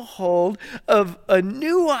taking a hold of a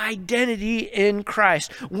new identity in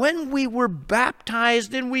Christ. When we were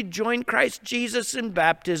baptized and we joined Christ Jesus in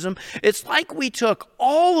baptism, it's like we took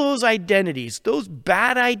all those identities, those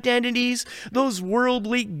bad identities, those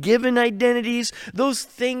worldly given identities, those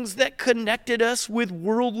things that connected us with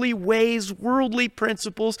worldly ways, worldly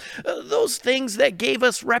principles, those things that gave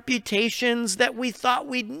us reputations that we thought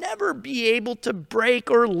we'd never be able to break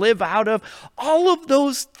or live out of. All of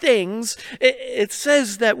those things, it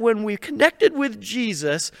says that when we connected with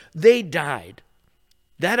Jesus, they died.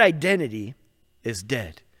 That identity is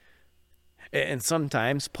dead. And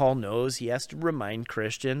sometimes Paul knows he has to remind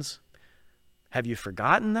Christians, have you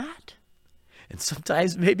forgotten that? And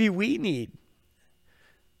sometimes maybe we need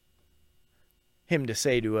him to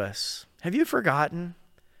say to us, have you forgotten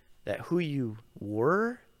that who you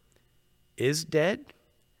were is dead,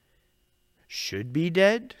 should be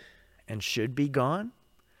dead, and should be gone?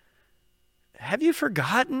 Have you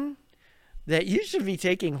forgotten that you should be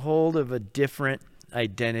taking hold of a different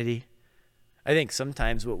identity? I think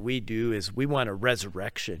sometimes what we do is we want a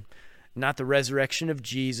resurrection, not the resurrection of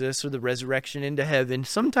Jesus or the resurrection into heaven.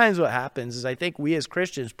 Sometimes what happens is I think we as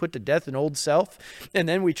Christians put to death an old self, and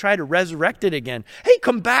then we try to resurrect it again. Hey,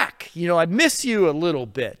 come back. I miss you a little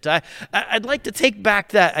bit. I'd like to take back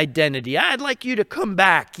that identity. I'd like you to come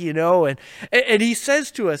back, and he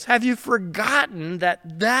says to us, have you forgotten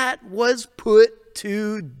that was put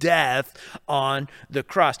to death on the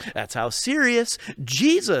cross? That's how serious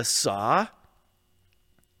Jesus saw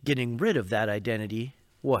getting rid of that identity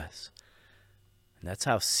was. And that's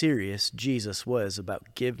how serious Jesus was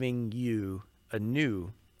about giving you a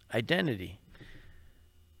new identity.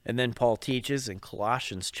 And then Paul teaches in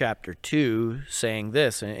Colossians chapter 2, saying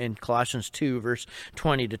this, in Colossians 2, verse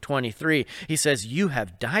 20 to 23, he says, you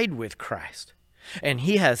have died with Christ, and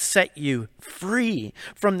he has set you free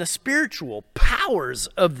from the spiritual powers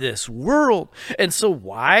of this world. And so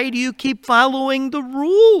why do you keep following the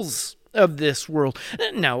rules of this world?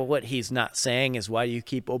 Now, what he's not saying is, why do you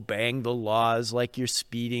keep obeying the laws like you're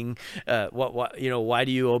speeding? Why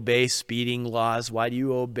do you obey speeding laws? Why do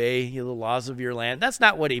you obey the laws of your land? That's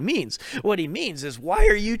not what he means. What he means is, why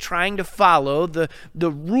are you trying to follow the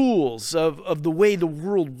rules of the way the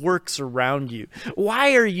world works around you?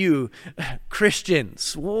 Why are you,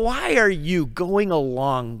 Christians, why are you going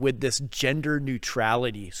along with this gender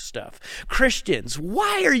neutrality stuff? Christians,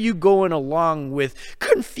 why are you going along with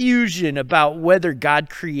confusion about whether God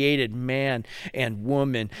created man and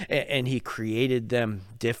woman and he created them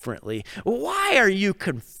differently? Why are you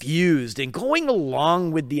confused and going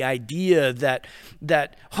along with the idea that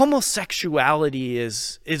homosexuality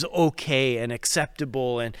is okay and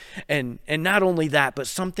acceptable and not only that, but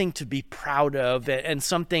something to be proud of and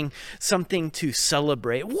something to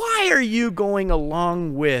celebrate? Why are you going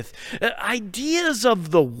along with ideas of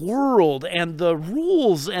the world and the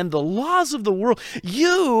rules and the laws of the world?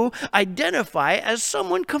 You identify as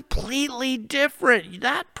someone completely different.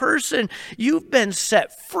 That person, you've been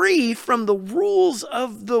set free from the rules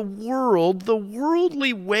of the world, the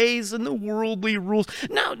worldly ways and the worldly rules.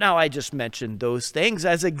 Now I just mentioned those things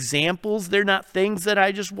as examples. They're not things that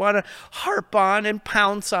I just want to harp on and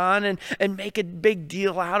pounce on and make a big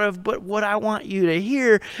deal out of. But what I want you to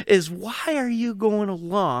hear is, why are you going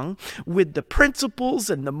along with the principles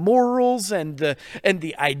and the morals and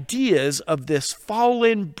the ideas of this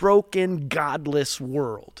fallen, broken, godless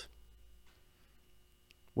world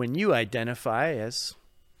when you identify as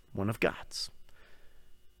one of God's?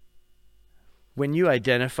 When you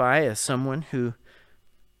identify as someone who,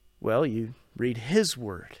 you read his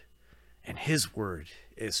word, and his word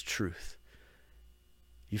is truth.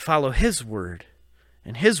 You follow his word,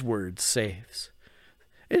 and his word saves.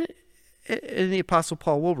 And the Apostle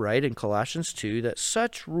Paul will write in Colossians 2 that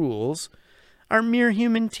such rules are mere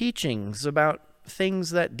human teachings about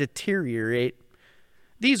things that deteriorate.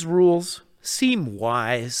 These rules seem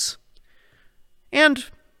wise and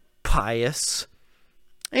pious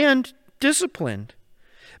and disciplined,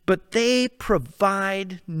 but they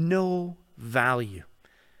provide no value.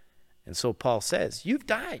 And so Paul says, you've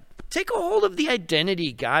died. Take a hold of the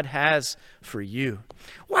identity God has for you.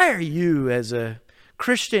 Why are you, as a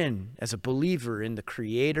Christian, as a believer in the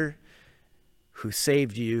Creator who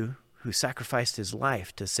saved you, who sacrificed his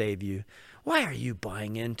life to save you, why are you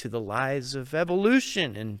buying into the lies of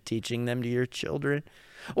evolution and teaching them to your children?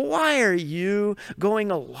 Why are you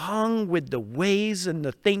going along with the ways and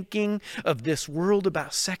the thinking of this world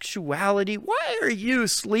about sexuality? Why are you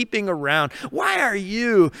sleeping around? Why are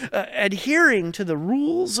you adhering to the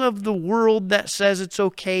rules of the world that says it's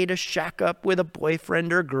okay to shack up with a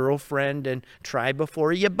boyfriend or girlfriend and try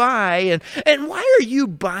before you buy? And why are you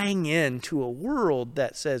buying into a world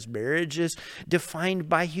that says marriage is defined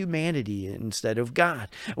by humanity instead of God?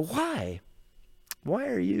 Why? Why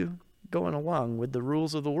are you going along with the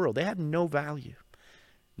rules of the world? They have no value,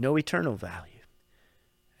 no eternal value,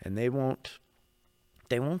 and they won't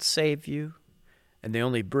save you, and they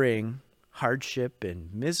only bring hardship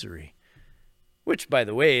and misery, which, by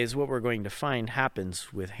the way, is what we're going to find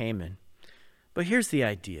happens with Haman. But here's the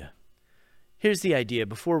idea. Here's the idea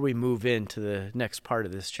before we move into the next part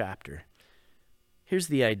of this chapter. Here's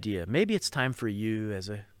the idea. Maybe it's time for you as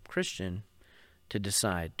a Christian to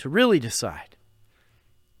decide, to really decide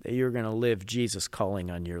that you're going to live Jesus'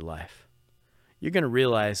 calling on your life. You're going to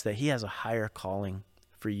realize that he has a higher calling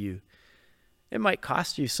for you. It might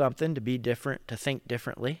cost you something to be different, to think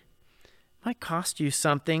differently. It might cost you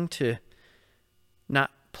something to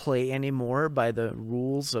not play anymore by the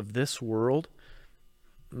rules of this world,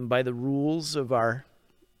 by the rules of our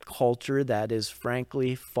culture that is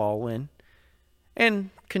frankly fallen and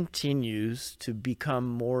continues to become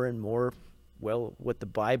more and more, well, what the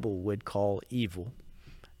Bible would call evil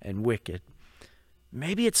and wicked.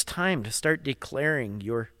 Maybe it's time to start declaring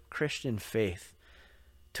your Christian faith,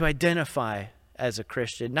 to identify as a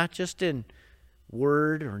Christian, not just in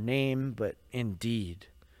word or name, but in deed.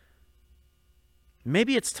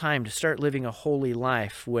 Maybe it's time to start living a holy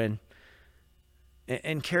life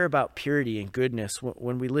and care about purity and goodness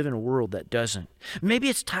when we live in a world that doesn't. Maybe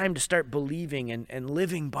it's time to start believing and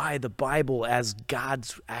living by the Bible as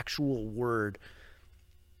God's actual word,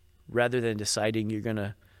 rather than deciding you're going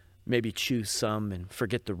to maybe choose some and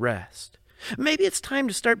forget the rest. Maybe it's time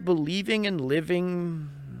to start believing and living,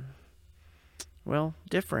 well,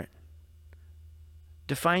 different.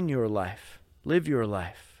 Define your life. Live your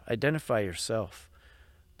life. Identify yourself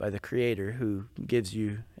by the Creator who gives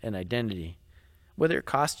you an identity. Whether it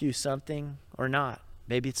costs you something or not,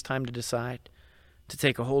 maybe it's time to decide to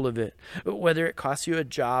take a hold of it. Whether it costs you a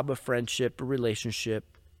job, a friendship, a relationship,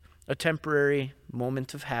 a temporary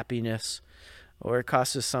moment of happiness, or it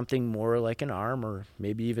costs us something more like an arm or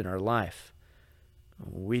maybe even our life.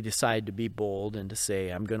 We decide to be bold and to say,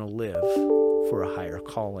 I'm going to live for a higher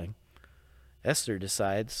calling. Esther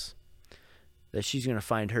decides that she's going to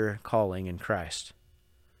find her calling in Christ.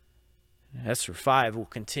 Esther 5 will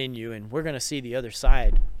continue, and we're going to see the other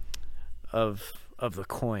side of the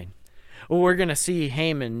coin. We're going to see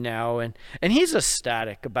Haman now, and he's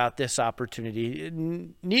ecstatic about this opportunity.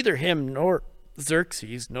 Neither him nor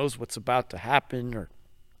Xerxes knows what's about to happen or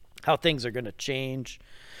how things are going to change,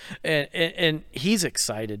 and he's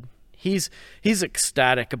excited. He's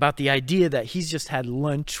ecstatic about the idea that he's just had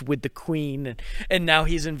lunch with the queen, and now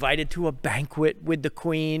he's invited to a banquet with the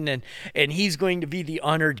queen, and he's going to be the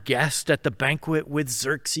honored guest at the banquet with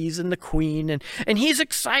Xerxes and the queen, and he's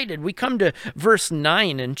excited. We come to verse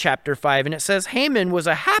 9 in chapter 5, and it says, Haman was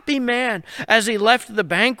a happy man as he left the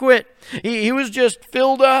banquet. He was just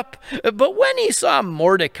filled up. But when he saw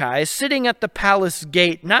Mordecai sitting at the palace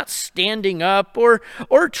gate, not standing up or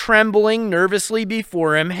trembling nervously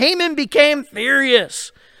before him, Haman became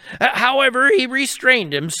furious. However, he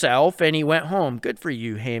restrained himself and he went home. Good for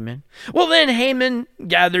you, Haman. Well, then Haman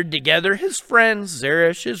gathered together his friends,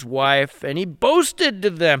 Zeresh, his wife, and he boasted to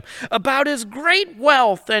them about his great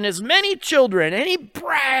wealth and his many children, and he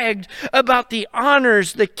bragged about the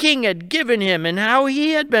honors the king had given him and how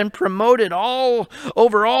he had been promoted all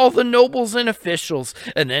over all the nobles and officials.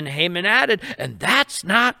 And then Haman added, and that's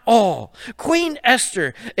not all. Queen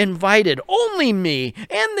Esther invited only me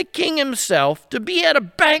and the king himself to be at a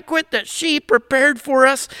banquet that she prepared for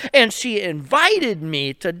us, and she invited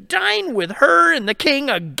me to dine with her and the king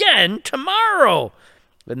again tomorrow.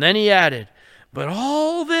 And then he added, but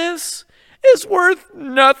all this is worth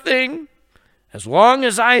nothing as long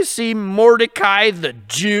as I see Mordecai the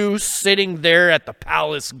Jew sitting there at the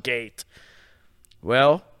palace gate.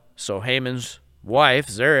 Well, so Haman's wife,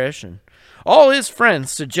 Zeresh, and all his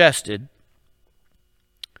friends suggested,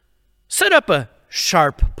 set up a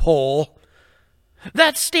sharp pole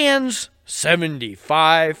that stands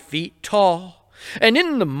 75 feet tall, and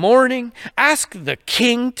in the morning ask the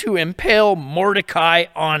king to impale Mordecai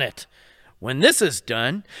on it. When this is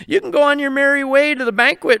done, you can go on your merry way to the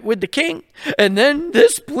banquet with the king. And then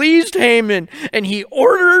this pleased Haman, and he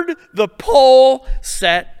ordered the pole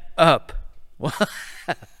set up.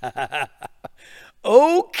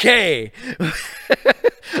 Okay.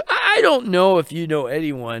 I don't know if you know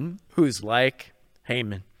anyone who's like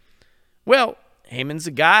Haman. Well, Haman's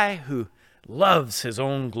a guy who loves his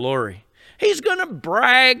own glory. He's going to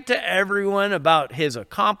brag to everyone about his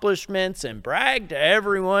accomplishments and brag to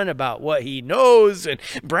everyone about what he knows and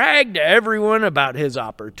brag to everyone about his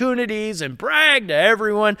opportunities and brag to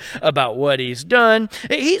everyone about what he's done.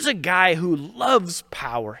 He's a guy who loves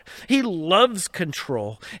power. He loves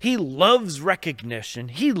control. He loves recognition.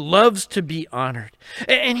 He loves to be honored.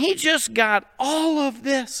 And he just got all of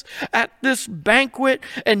this at this banquet,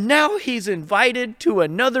 and now he's invited to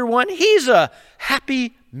another one. He's a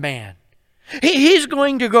happy man. He's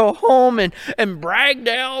going to go home and brag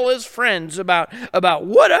to all his friends about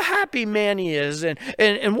what a happy man he is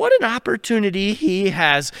and what an opportunity he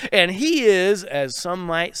has. And he is, as some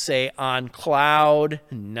might say, on cloud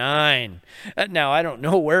 9. Now, I don't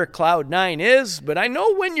know where cloud 9 is, but I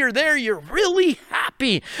know when you're there, you're really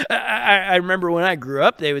happy. I remember when I grew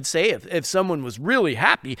up, they would say if someone was really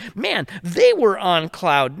happy, man, they were on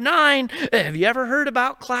cloud 9. Have you ever heard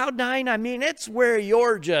about cloud 9? I mean, it's where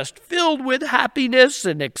you're just filled with happiness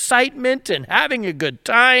and excitement and having a good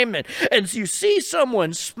time. And you see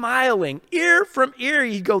someone smiling ear from ear,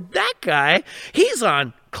 you go, that guy, he's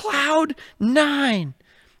on cloud 9.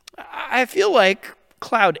 I feel like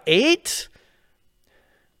cloud 8,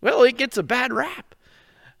 well, it gets a bad rap.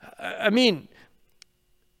 I mean,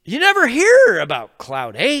 you never hear about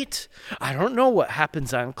cloud 8. I don't know what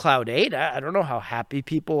happens on cloud 8. I don't know how happy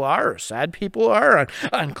people are or sad people are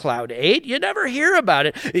on cloud 8. You never hear about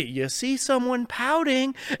it. You see someone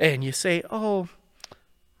pouting and you say, oh,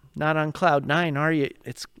 not on cloud 9, are you?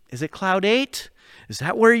 Is it cloud 8? Is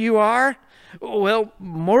that where you are? Well,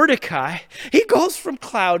 Mordecai, he goes from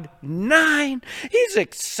cloud 9. He's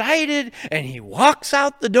excited and he walks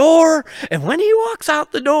out the door. And when he walks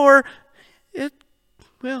out the door,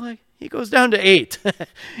 he goes down to 8.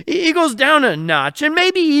 He goes down a notch and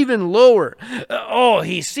maybe even lower.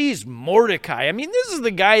 He sees Mordecai. I mean, this is the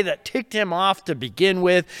guy that ticked him off to begin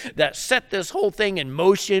with, that set this whole thing in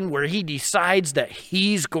motion where he decides that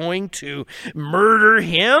he's going to murder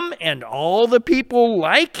him and all the people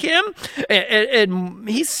like him. And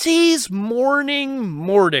he sees mourning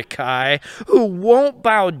Mordecai, who won't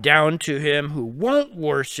bow down to him, who won't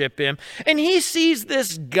worship him. And he sees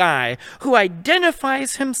this guy who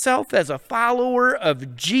identifies himself as a follower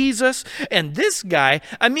of Jesus. And this guy,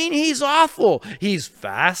 I mean, he's awful. He's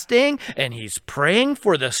fasting and he's praying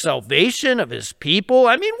for the salvation of his people.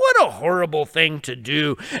 I mean, what a horrible thing to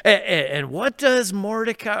do. And what does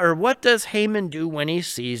Haman do when he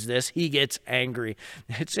sees this? He gets angry.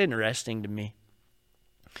 It's interesting to me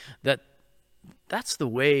that that's the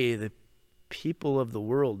way the people of the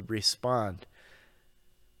world respond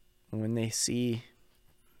when they see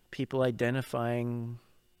people identifying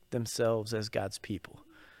themselves as God's people.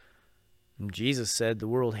 And Jesus said the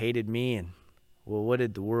world hated me, and well, what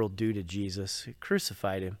did the world do to Jesus? It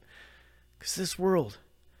crucified him, because this world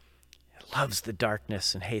loves the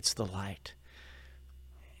darkness and hates the light.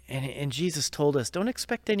 And Jesus told us, don't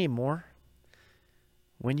expect any more.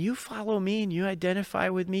 When you follow me and you identify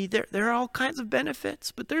with me, there are all kinds of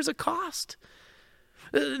benefits, but there's a cost.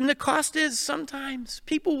 And the cost is sometimes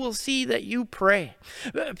people will see that you pray.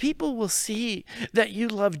 People will see that you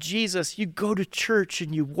love Jesus. You go to church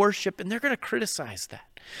and you worship, and they're going to criticize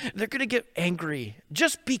that. They're going to get angry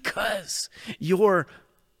just because you're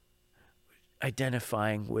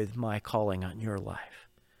identifying with my calling on your life.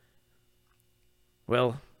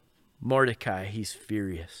 Well, Mordecai, he's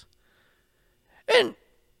furious. And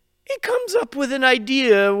he comes up with an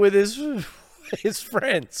idea with his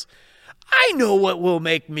friends. I know what will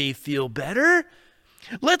make me feel better.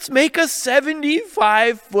 Let's make a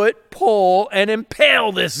 75-foot pole and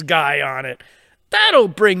impale this guy on it. That'll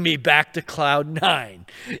bring me back to cloud 9.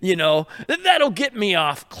 That'll get me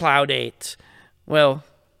off cloud 8. Well,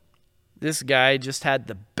 this guy just had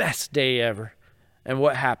the best day ever. And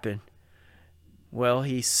what happened? Well,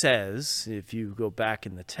 he says, if you go back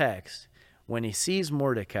in the text, when he sees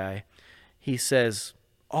Mordecai, he says,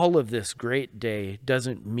 all of this great day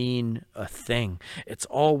doesn't mean a thing. It's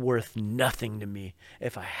all worth nothing to me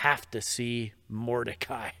if I have to see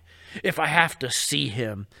Mordecai, if I have to see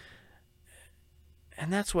him.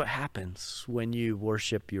 And that's what happens when you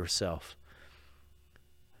worship yourself.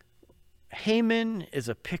 Haman is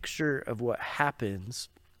a picture of what happens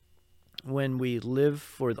when we live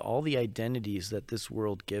for all the identities that this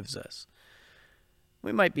world gives us.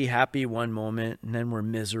 We might be happy one moment and then we're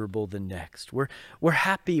miserable the next. We're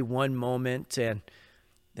happy one moment and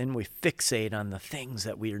then we fixate on the things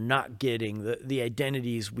that we are not getting, the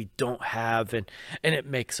identities we don't have, and it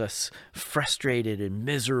makes us frustrated and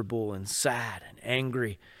miserable and sad and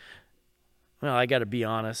angry. Well, I got to be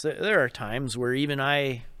honest. There are times where even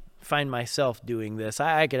I find myself doing this.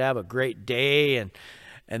 I could have a great day and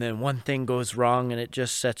then one thing goes wrong and it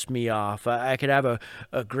just sets me off. I could have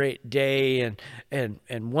a great day and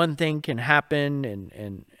one thing can happen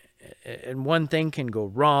and one thing can go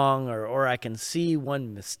wrong, or I can see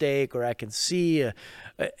one mistake, or I can see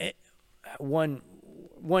one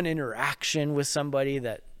interaction with somebody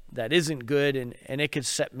that that isn't good, and it could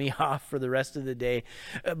set me off for the rest of the day.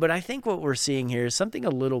 But I think what we're seeing here is something a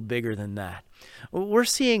little bigger than that. We're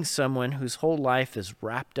seeing someone whose whole life is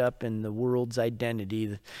wrapped up in the world's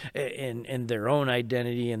identity, in their own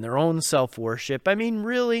identity, and their own self-worship. I mean,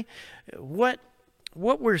 really, what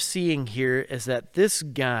we're seeing here is that this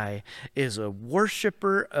guy is a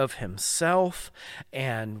worshiper of himself,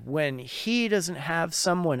 and when he doesn't have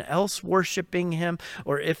someone else worshiping him,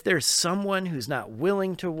 or if there's someone who's not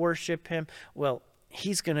willing to worship him, well,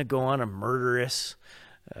 he's going to go on a murderous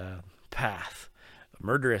path. A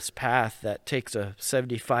murderous path that takes a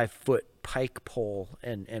 75-foot pike pole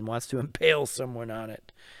and wants to impale someone on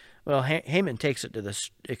it. Well, Haman takes it to the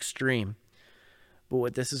extreme. But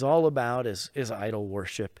what this is all about is idol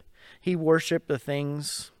worship. He worshiped the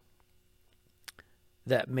things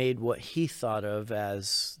that made what he thought of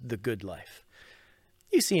as the good life.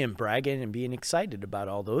 You see him bragging and being excited about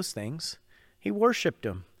all those things. He worshiped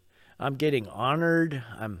them. I'm getting honored.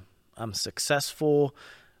 I'm successful.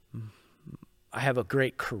 I have a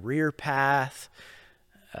great career path.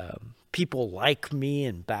 People like me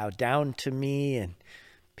and bow down to me, and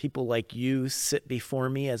people like you sit before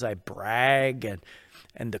me as I brag,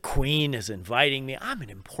 and the queen is inviting me. I'm an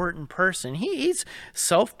important person. He's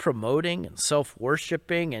self-promoting and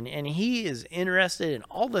self-worshiping, and he is interested in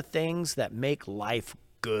all the things that make life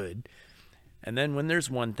good. And then when there's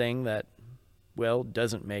one thing that, well,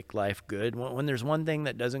 doesn't make life good, when there's one thing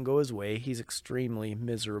that doesn't go his way, he's extremely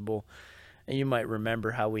miserable. And you might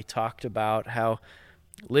remember how we talked about how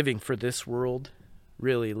living for this world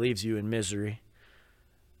really leaves you in misery.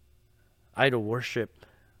 Idol worship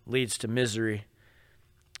leads to misery.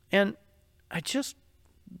 And I just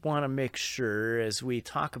want to make sure, as we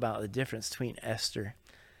talk about the difference between Esther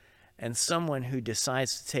and someone who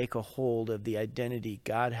decides to take a hold of the identity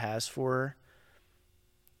God has for her,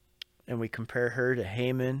 and we compare her to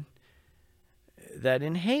Haman, that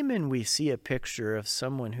in Haman we see a picture of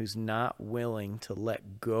someone who's not willing to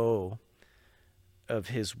let go of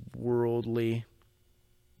his worldly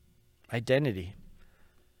identity.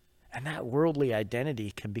 And that worldly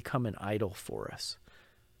identity can become an idol for us.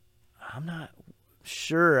 I'm not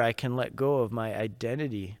sure I can let go of my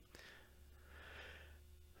identity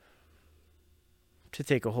to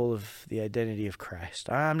take a hold of the identity of Christ.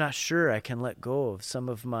 I'm not sure I can let go of some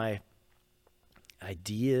of my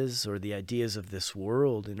ideas or the ideas of this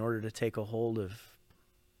world in order to take a hold of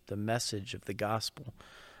the message of the gospel.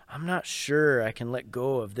 I'm not sure I can let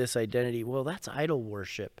go of this identity. Well, that's idol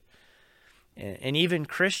worship. And even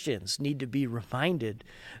Christians need to be reminded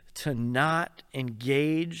to not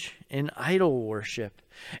engage in idol worship.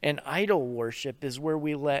 And idol worship is where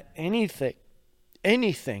we let anything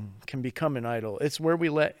can become an idol. It's where we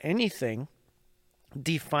let anything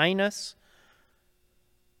define us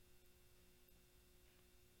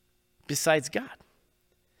besides God.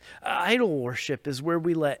 Idol worship is where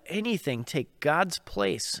we let anything take God's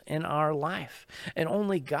place in our life. And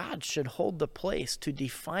only God should hold the place to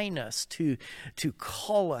define us, to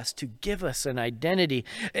call us, to give us an identity.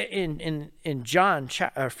 In 1 John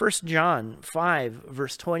 5,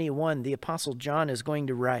 verse 21, the Apostle John is going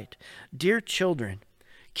to write, "Dear children,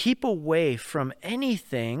 keep away from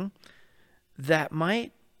anything that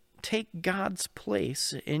might take God's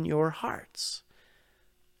place in your hearts."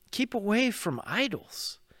 Keep away from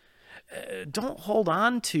idols. Don't hold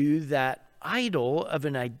on to that idol of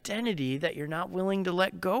an identity that you're not willing to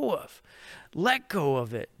let go of. Let go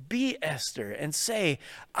of it. Be Esther and say,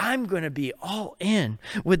 I'm going to be all in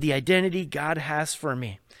with the identity God has for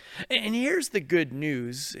me. And here's the good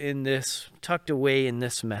news in this, tucked away in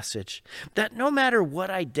this message, that no matter what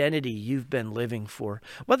identity you've been living for,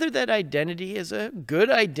 whether that identity is a good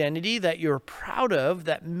identity that you're proud of,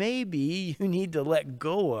 that maybe you need to let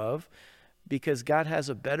go of, because God has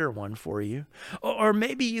a better one for you. Or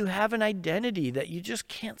maybe you have an identity that you just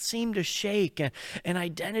can't seem to shake, an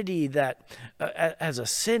identity that as a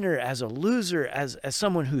sinner, as a loser, as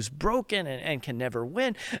someone who's broken and can never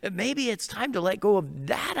win, maybe it's time to let go of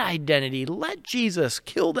that identity. Let Jesus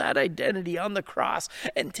kill that identity on the cross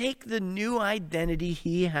and take the new identity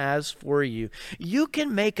he has for you. You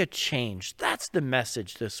can make a change. That's the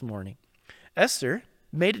message this morning. Esther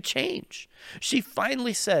made a change. She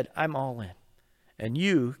finally said, I'm all in. And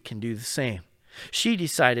you can do the same. She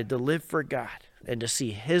decided to live for God and to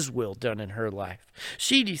see his will done in her life.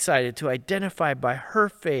 She decided to identify by her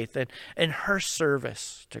faith and her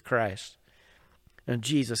service to Christ. And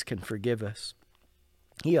Jesus can forgive us.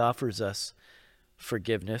 He offers us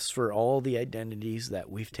forgiveness for all the identities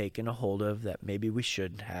that we've taken a hold of that maybe we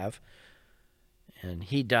shouldn't have. And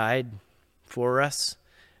he died for us.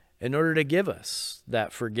 in order to give us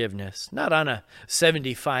that forgiveness, not on a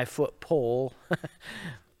 75-foot pole,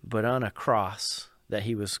 but on a cross that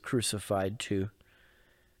he was crucified to.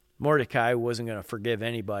 Mordecai wasn't going to forgive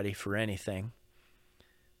anybody for anything,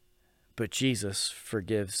 but Jesus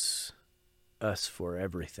forgives us for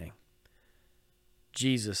everything.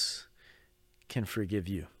 Jesus can forgive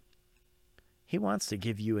you. He wants to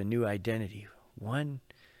give you a new identity, one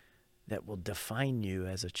that will define you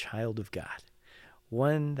as a child of God,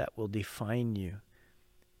 one that will define you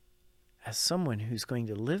as someone who's going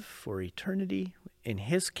to live for eternity in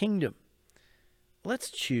his kingdom. Let's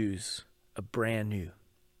choose a brand new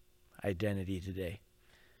identity today.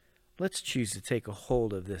 Let's choose to take a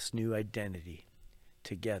hold of this new identity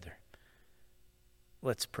together.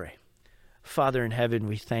 Let's pray. Father in heaven,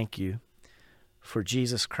 we thank you for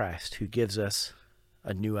Jesus Christ, who gives us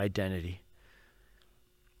a new identity.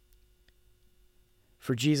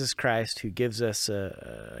 For Jesus Christ, who gives us an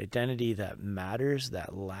identity that matters,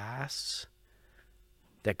 that lasts,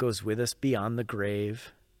 that goes with us beyond the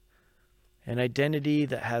grave. An identity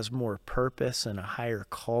that has more purpose and a higher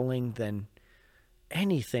calling than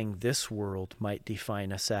anything this world might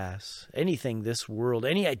define us as. Anything this world,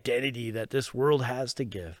 any identity that this world has to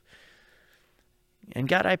give. And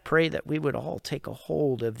God, I pray that we would all take a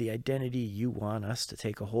hold of the identity you want us to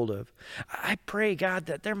take a hold of. I pray, God,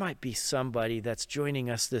 that there might be somebody that's joining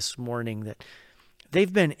us this morning that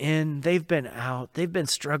they've been in, they've been out, they've been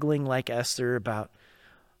struggling like Esther about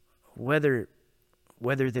whether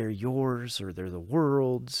they're yours or they're the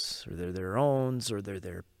world's or they're their own or they're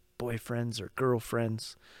their boyfriends or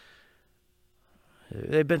girlfriends.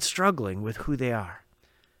 They've been struggling with who they are.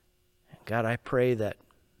 God, I pray that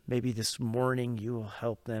maybe this morning you will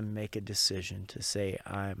help them make a decision to say,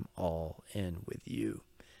 I'm all in with you.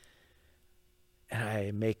 And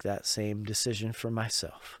I make that same decision for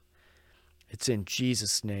myself. It's in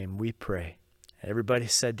Jesus' name we pray. Everybody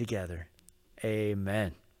said together,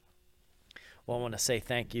 amen. Well, I want to say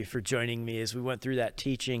thank you for joining me as we went through that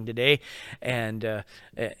teaching today. And I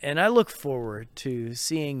look forward to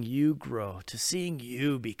seeing you grow, to seeing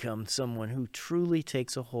you become someone who truly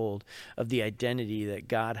takes a hold of the identity that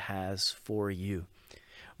God has for you.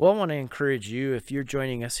 Well, I want to encourage you, if you're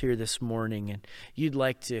joining us here this morning and you'd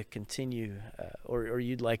like to continue or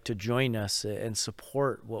you'd like to join us and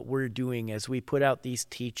support what we're doing as we put out these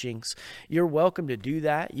teachings, you're welcome to do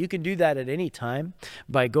that. You can do that at any time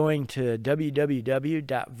by going to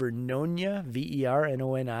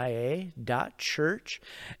www.vernonia.church,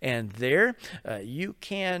 and there you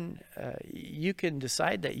can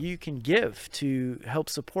decide that you can give to help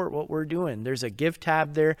support what we're doing. There's a give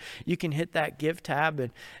tab there. You can hit that give tab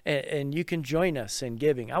and you can join us in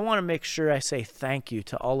giving. I want to make sure I say thank you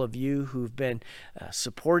to all of you who've been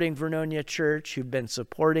supporting Vernonia Church, who've been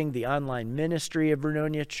supporting the online ministry of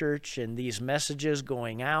Vernonia Church and these messages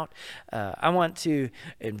going out. I want to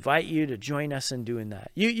invite you to join us in doing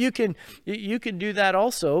that. You can do that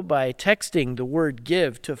also by texting the word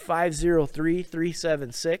give to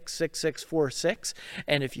 503-376-6646.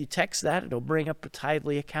 And if you text that, it'll bring up a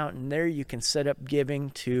Tithely account, and there you can set up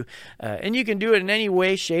giving to, and you can do it in any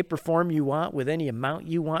way, shape, or form you want with any amount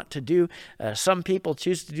you want to do. Some people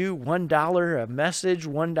choose to do $1 a message,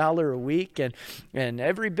 $1 a week, and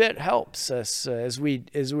every bit helps us as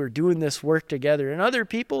we're doing this work together. And other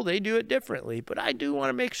people, they do it differently. But I do want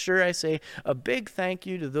to make sure I say a big thank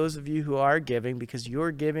you to those of you who are giving, because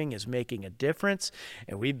your giving is making a difference.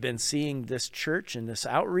 And we've been seeing this church and this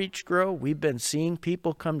outreach grow. We've been seeing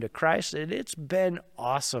people come to Christ, and it's been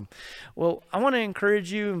awesome. Well, I want to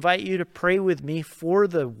invite you to pray with me for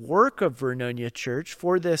the work of Vernonia Church,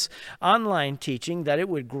 for this online teaching, that it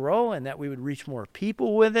would grow and that we would reach more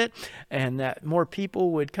people with it, and that more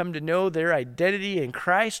people would come to know their identity in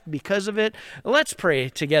Christ because of it. Let's pray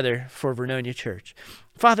together for Vernonia Church.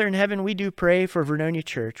 Father in heaven, we do pray for Vernonia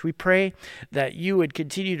Church. We pray that you would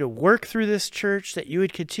continue to work through this church, that you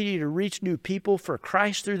would continue to reach new people for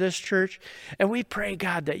Christ through this church. And we pray,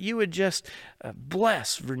 God, that you would just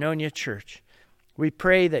bless Vernonia Church. We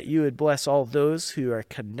pray that you would bless all those who are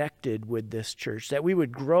connected with this church, that we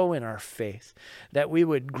would grow in our faith, that we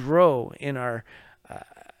would grow in our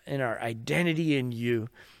identity in you,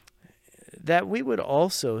 that we would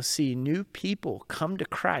also see new people come to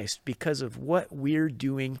Christ because of what we're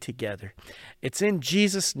doing together. It's in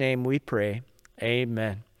Jesus' name we pray.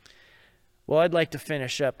 Amen. Well, I'd like to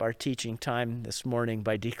finish up our teaching time this morning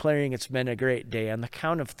by declaring it's been a great day. On the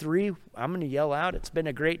count of 3, I'm going to yell out, it's been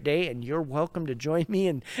a great day, and you're welcome to join me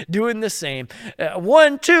in doing the same.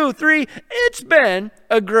 1, 2, 3, it's been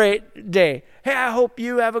a great day. Hey, I hope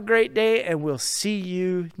you have a great day, and we'll see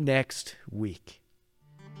you next week.